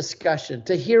hear the discussion,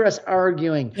 to hear us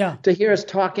arguing, to hear us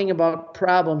talking about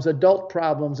problems, adult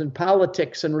problems, and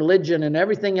politics and religion and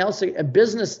everything else, and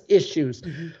business issues.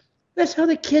 Mm-hmm. That's how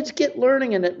the kids get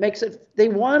learning, and it makes it, they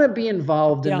want to be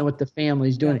involved in what the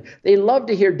family's doing. They love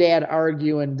to hear dad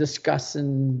argue and discuss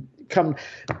and come.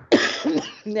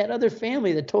 That other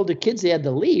family that told the kids they had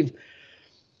to leave,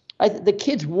 the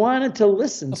kids wanted to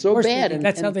listen so bad. And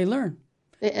that's how they learn.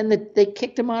 And they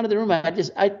kicked them out of the room.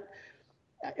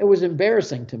 It was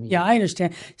embarrassing to me. Yeah, I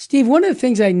understand. Steve, one of the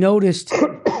things I noticed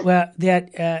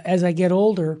that as I get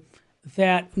older,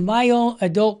 that my own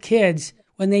adult kids,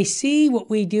 when they see what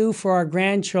we do for our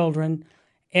grandchildren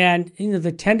and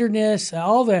the tenderness,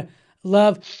 all the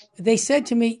love, they said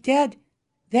to me, Dad,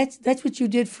 that's what you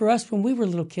did for us when we were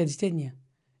little kids, didn't you?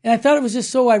 And I thought it was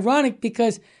just so ironic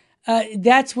because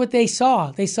that's what they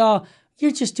saw. They saw,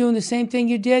 you're just doing the same thing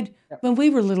you did when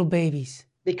we were little babies.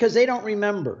 Because they don't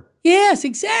remember. Yes,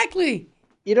 exactly.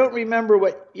 You don't remember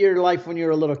what your life when you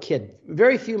were a little kid.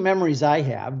 Very few memories I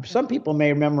have. Some people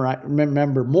may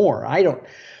remember more. I don't.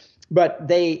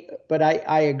 But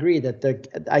I agree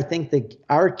that I think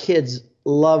our kids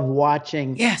love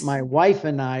watching my wife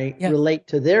and I relate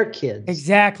to their kids.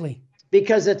 Exactly.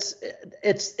 Because it's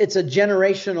a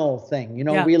generational thing. You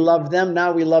know, we love them,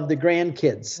 now we love the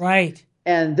grandkids. Right.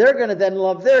 And they're going to then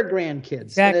love their grandkids.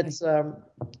 Exactly. And it's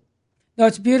no,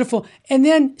 it's beautiful. And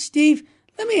then, Steve,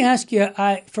 let me ask you,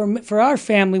 for our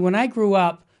family, when I grew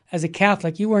up as a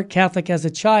Catholic, you weren't Catholic as a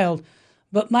child,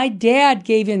 but my dad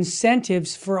gave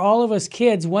incentives for all of us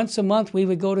kids. Once a month, we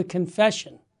would go to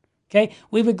confession. Okay,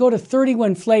 we would go to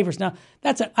 31 Flavors. Now,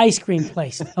 that's an ice cream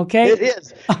place, okay? It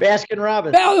is, Baskin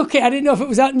Robbins. Oh, okay, I didn't know if it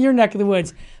was out in your neck of the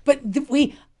woods. But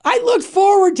I looked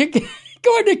forward to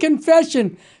going to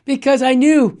confession because I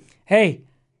knew, hey,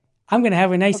 I'm going to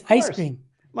have a nice ice cream.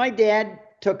 My dad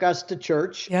took us to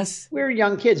church. Yes. We were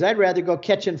young kids. I'd rather go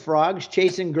catching frogs,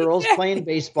 chasing girls, playing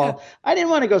baseball. Yeah. I didn't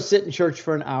want to go sit in church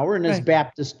for an hour in his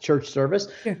Baptist church service.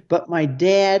 Sure. But my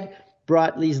dad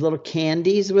brought these little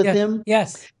candies with him.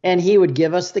 Yes. And he would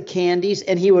give us the candies.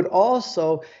 And he would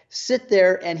also sit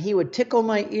there and he would tickle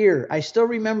my ear. I still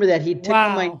remember that. He'd tickle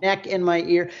my neck and my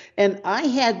ear. And I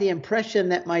had the impression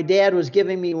that my dad was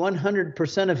giving me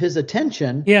 100% of his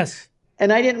attention. Yes.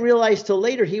 And I didn't realize till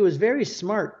later he was very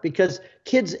smart because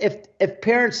kids, if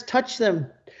parents touch them,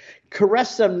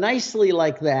 caress them nicely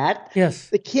like that,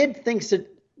 the kid thinks that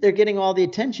they're getting all the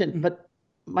attention. But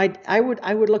I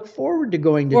would look forward to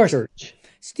going to church.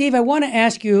 Steve, I want to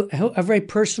ask you a very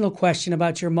personal question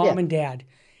about your mom and dad.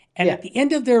 And at the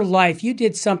end of their life, you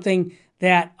did something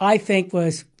that I think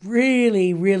was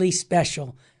really, really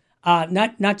special.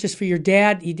 Not just for your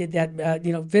dad, you did that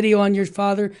video on your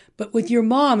father, but with your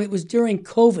mom, it was during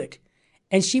COVID,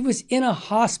 and she was in a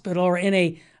hospital or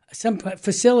in some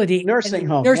facility, nursing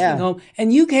home,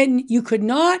 and you could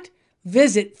not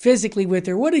visit physically with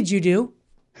her. What did you do?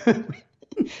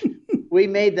 We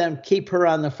made them keep her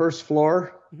on the first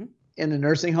floor in the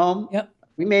nursing home. Yep.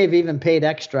 We may have even paid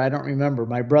extra. I don't remember,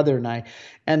 my brother and I.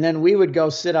 And then we would go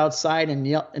sit outside and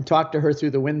yell and talk to her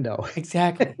through the window.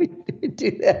 Exactly.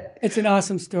 do that. It's an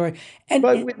awesome story. And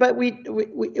But we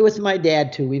it was my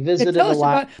dad too. We visited a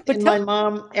lot. And my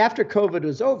mom, after COVID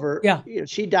was over,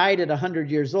 she died at 100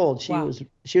 years old. She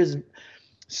was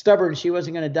stubborn. She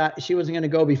wasn't going to die. She wasn't going to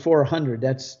go before 100.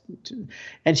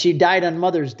 And she died on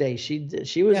Mother's Day.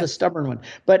 She was a stubborn one.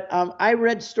 But I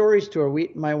read stories to her.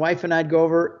 My wife and I'd go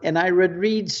over, and I would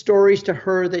read stories to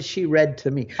her that she read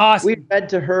to me. Awesome. We read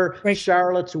to her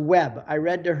Charlotte's Web. I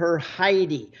read to her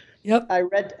Heidi. Yep.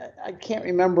 I can't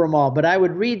remember them all, but I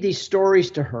would read these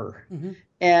stories to her. Mm-hmm.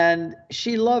 And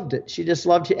she loved it. She just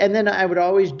loved it. And then I would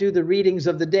always do the readings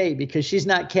of the day because she's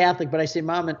not Catholic. But I say,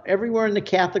 Mom, and everywhere in the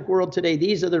Catholic world today,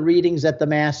 these are the readings at the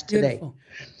Mass today. Beautiful.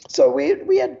 So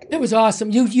we had. It was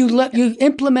awesome. You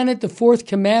implemented the fourth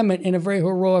commandment in a very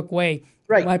heroic way,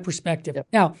 from my perspective. Yep.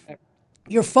 Now,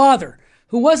 your father,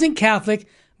 who wasn't Catholic,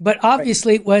 but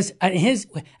obviously was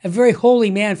a very holy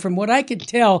man. From what I could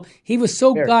tell, he was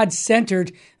so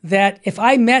God-centered that if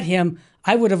I met him,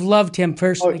 I would have loved him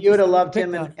personally. Oh, you would have loved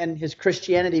him and his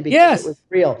Christianity because it was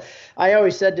real. I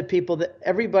always said to people that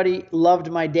everybody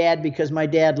loved my dad because my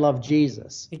dad loved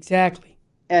Jesus. Exactly.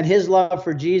 And his love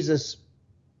for Jesus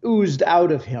oozed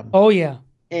out of him. Oh, yeah.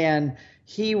 And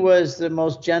he was the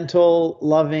most gentle,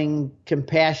 loving,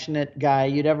 compassionate guy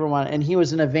you'd ever want. And he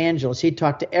was an evangelist. He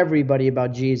talked to everybody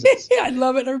about Jesus. Yeah, I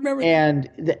love it. I remember and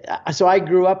so I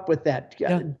grew up with that.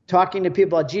 Yeah. Talking to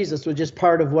people about Jesus was just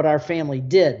part of what our family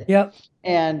did. Yep.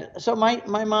 And so my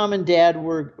mom and dad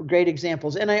were great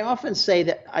examples. And I often say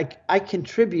that I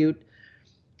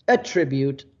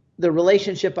attribute the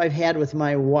relationship I've had with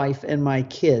my wife and my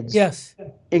kids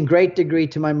in great degree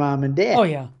to my mom and dad. Oh,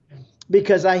 yeah.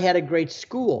 Because I had a great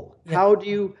school.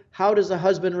 Yeah. How does a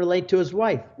husband relate to his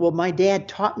wife? Well, my dad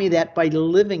taught me that by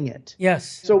living it.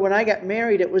 Yes. So when I got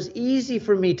married, it was easy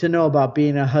for me to know about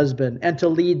being a husband and to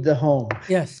lead the home.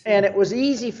 Yes. And it was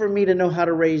easy for me to know how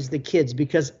to raise the kids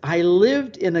because I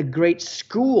lived in a great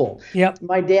school. Yep.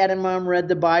 My dad and mom read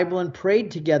the Bible and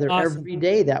prayed together every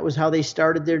day. That was how they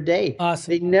started their day.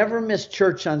 Awesome. They never missed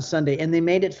church on Sunday, and they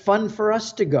made it fun for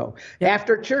us to go. Yep.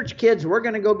 After church, kids, we're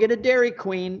going to go get a Dairy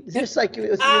Queen, just like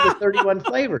with the 31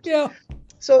 flavors. Yeah.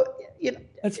 So,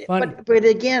 that's funny. But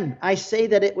again, I say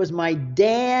that it was my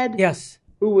dad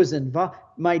who was involved.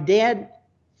 My dad,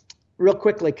 real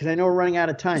quickly, because I know we're running out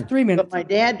of time. It's 3 minutes. But my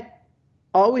dad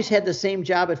always had the same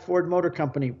job at Ford Motor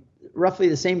Company, roughly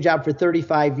the same job for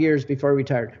 35 years before he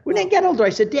retired. When I got older, I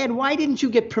said, Dad, why didn't you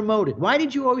get promoted? Why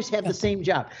did you always have the same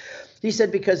job? He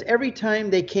said, because every time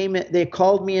they came in, they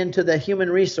called me into the human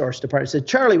resource department. Said,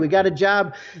 Charlie, we got a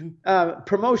job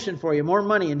promotion for you, more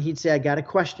money. And he'd say, I got a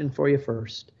question for you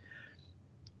first.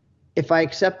 If I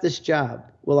accept this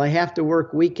job, will I have to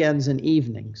work weekends and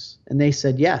evenings? And they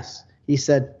said, yes. He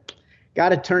said, got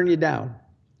to turn you down.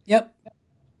 Yep.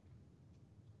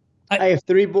 I have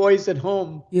 3 boys at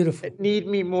home Beautiful. That need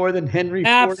me more than Henry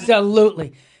Ford.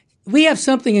 Absolutely. We have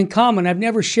something in common. I've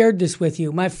never shared this with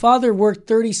you. My father worked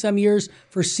 30-some years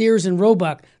for Sears and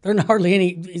Roebuck. There are hardly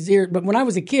any Sears, but when I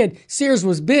was a kid, Sears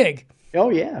was big.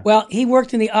 Oh, yeah. Well, he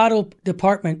worked in the auto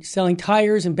department selling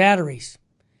tires and batteries.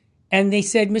 And they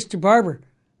said, Mr. Barber,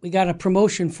 we got a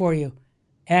promotion for you.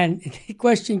 And the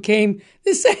question came,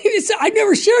 I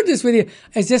never shared this with you.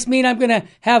 Does this mean I'm going to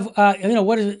have,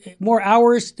 more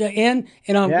hours in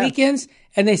and on weekends?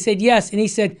 And they said, yes. And he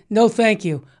said, no, thank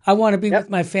you. I want to be with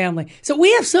my family. So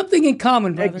we have something in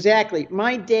common, brother. Exactly.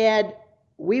 My dad,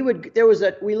 we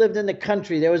lived in the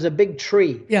country. There was a big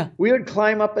tree. Yeah. We would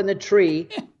climb up in the tree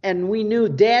and we knew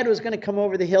Dad was going to come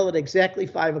over the hill at exactly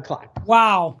 5:00.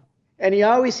 Wow. And he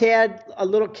always had a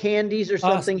little candies or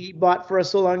something he bought for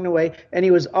us along the way. And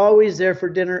he was always there for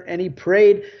dinner and he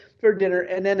prayed for dinner.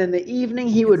 And then in the evening,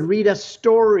 he would read us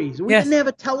stories. We didn't have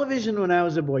a television when I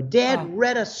was a boy. Dad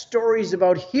read us stories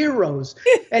about heroes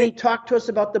and he talked to us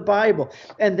about the Bible.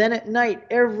 And then at night,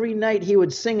 every night, he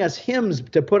would sing us hymns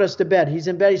to put us to bed. He's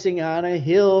in bed, he's singing, on a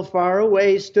hill far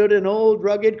away stood an old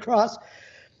rugged cross.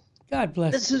 God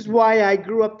bless. This is why I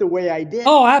grew up the way I did.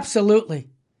 Oh, absolutely.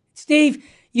 Steve,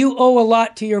 you owe a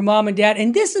lot to your mom and dad.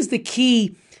 And this is the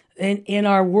key in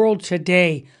our world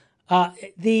today.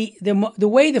 The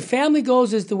way the family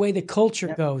goes is the way the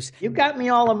culture goes. You got me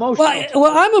all emotional.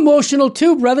 Well, I'm emotional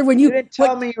too, brother. When you didn't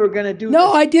tell me you were going to do this.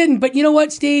 No, I didn't. But you know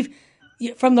what, Steve?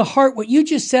 From the heart, what you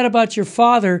just said about your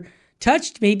father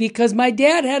touched me because my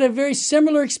dad had a very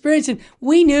similar experience. And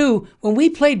we knew when we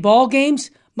played ball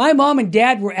games, my mom and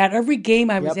dad were at every game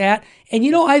I was at. And,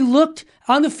 I looked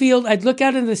on the field. I'd look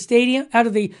out into the stadium, out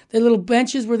of the little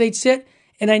benches where they'd sit.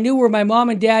 And I knew where my mom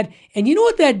and dad. And you know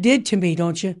what that did to me,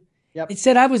 don't you? Yep. It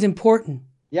said I was important.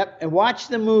 Yep. And watch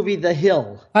the movie The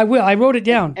Hill. I will. I wrote it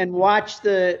down. And watch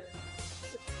the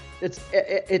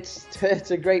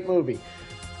It's a great movie.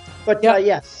 But Yep.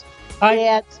 yes,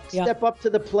 dads, step up to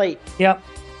the plate. Yep.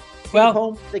 Be Well,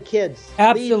 home with the kids.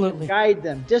 absolutely. Lead them, guide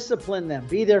them, discipline them,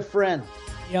 be their friend.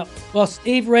 Yep. Well,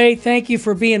 Steve Ray, thank you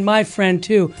for being my friend,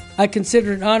 too. I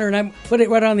consider it an honor, and I put it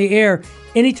right on the air.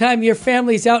 Anytime your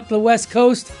family's out to the West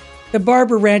Coast, the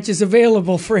Barber Ranch is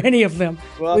available for any of them.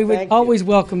 Well, we would always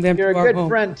welcome them You're to a our good home.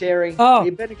 friend, Terry. Oh.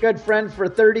 You've been a good friend for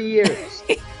 30 years.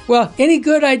 Well, any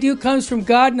good I do comes from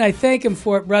God, and I thank him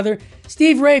for it, brother.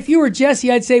 Steve Ray, if you were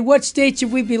Jesse, I'd say, what state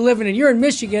should we be living in? You're in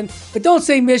Michigan, but don't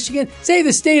say Michigan. Say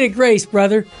the state of grace,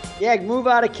 brother. Yeah, move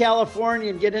out of California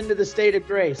and get into the state of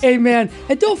grace. Amen.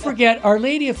 And don't forget, Our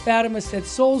Lady of Fatima said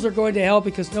souls are going to hell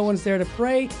because no one's there to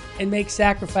pray and make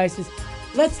sacrifices.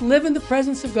 Let's live in the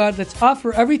presence of God. Let's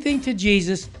offer everything to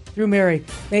Jesus through Mary.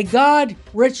 May God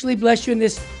richly bless you in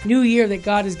this new year that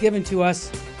God has given to us.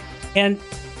 And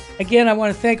again, I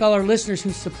want to thank all our listeners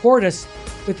who support us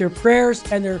with their prayers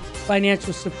and their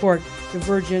financial support to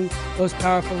Virgin Most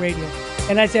Powerful Radio.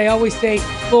 And as I always say,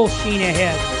 full sheen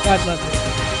ahead. God love you.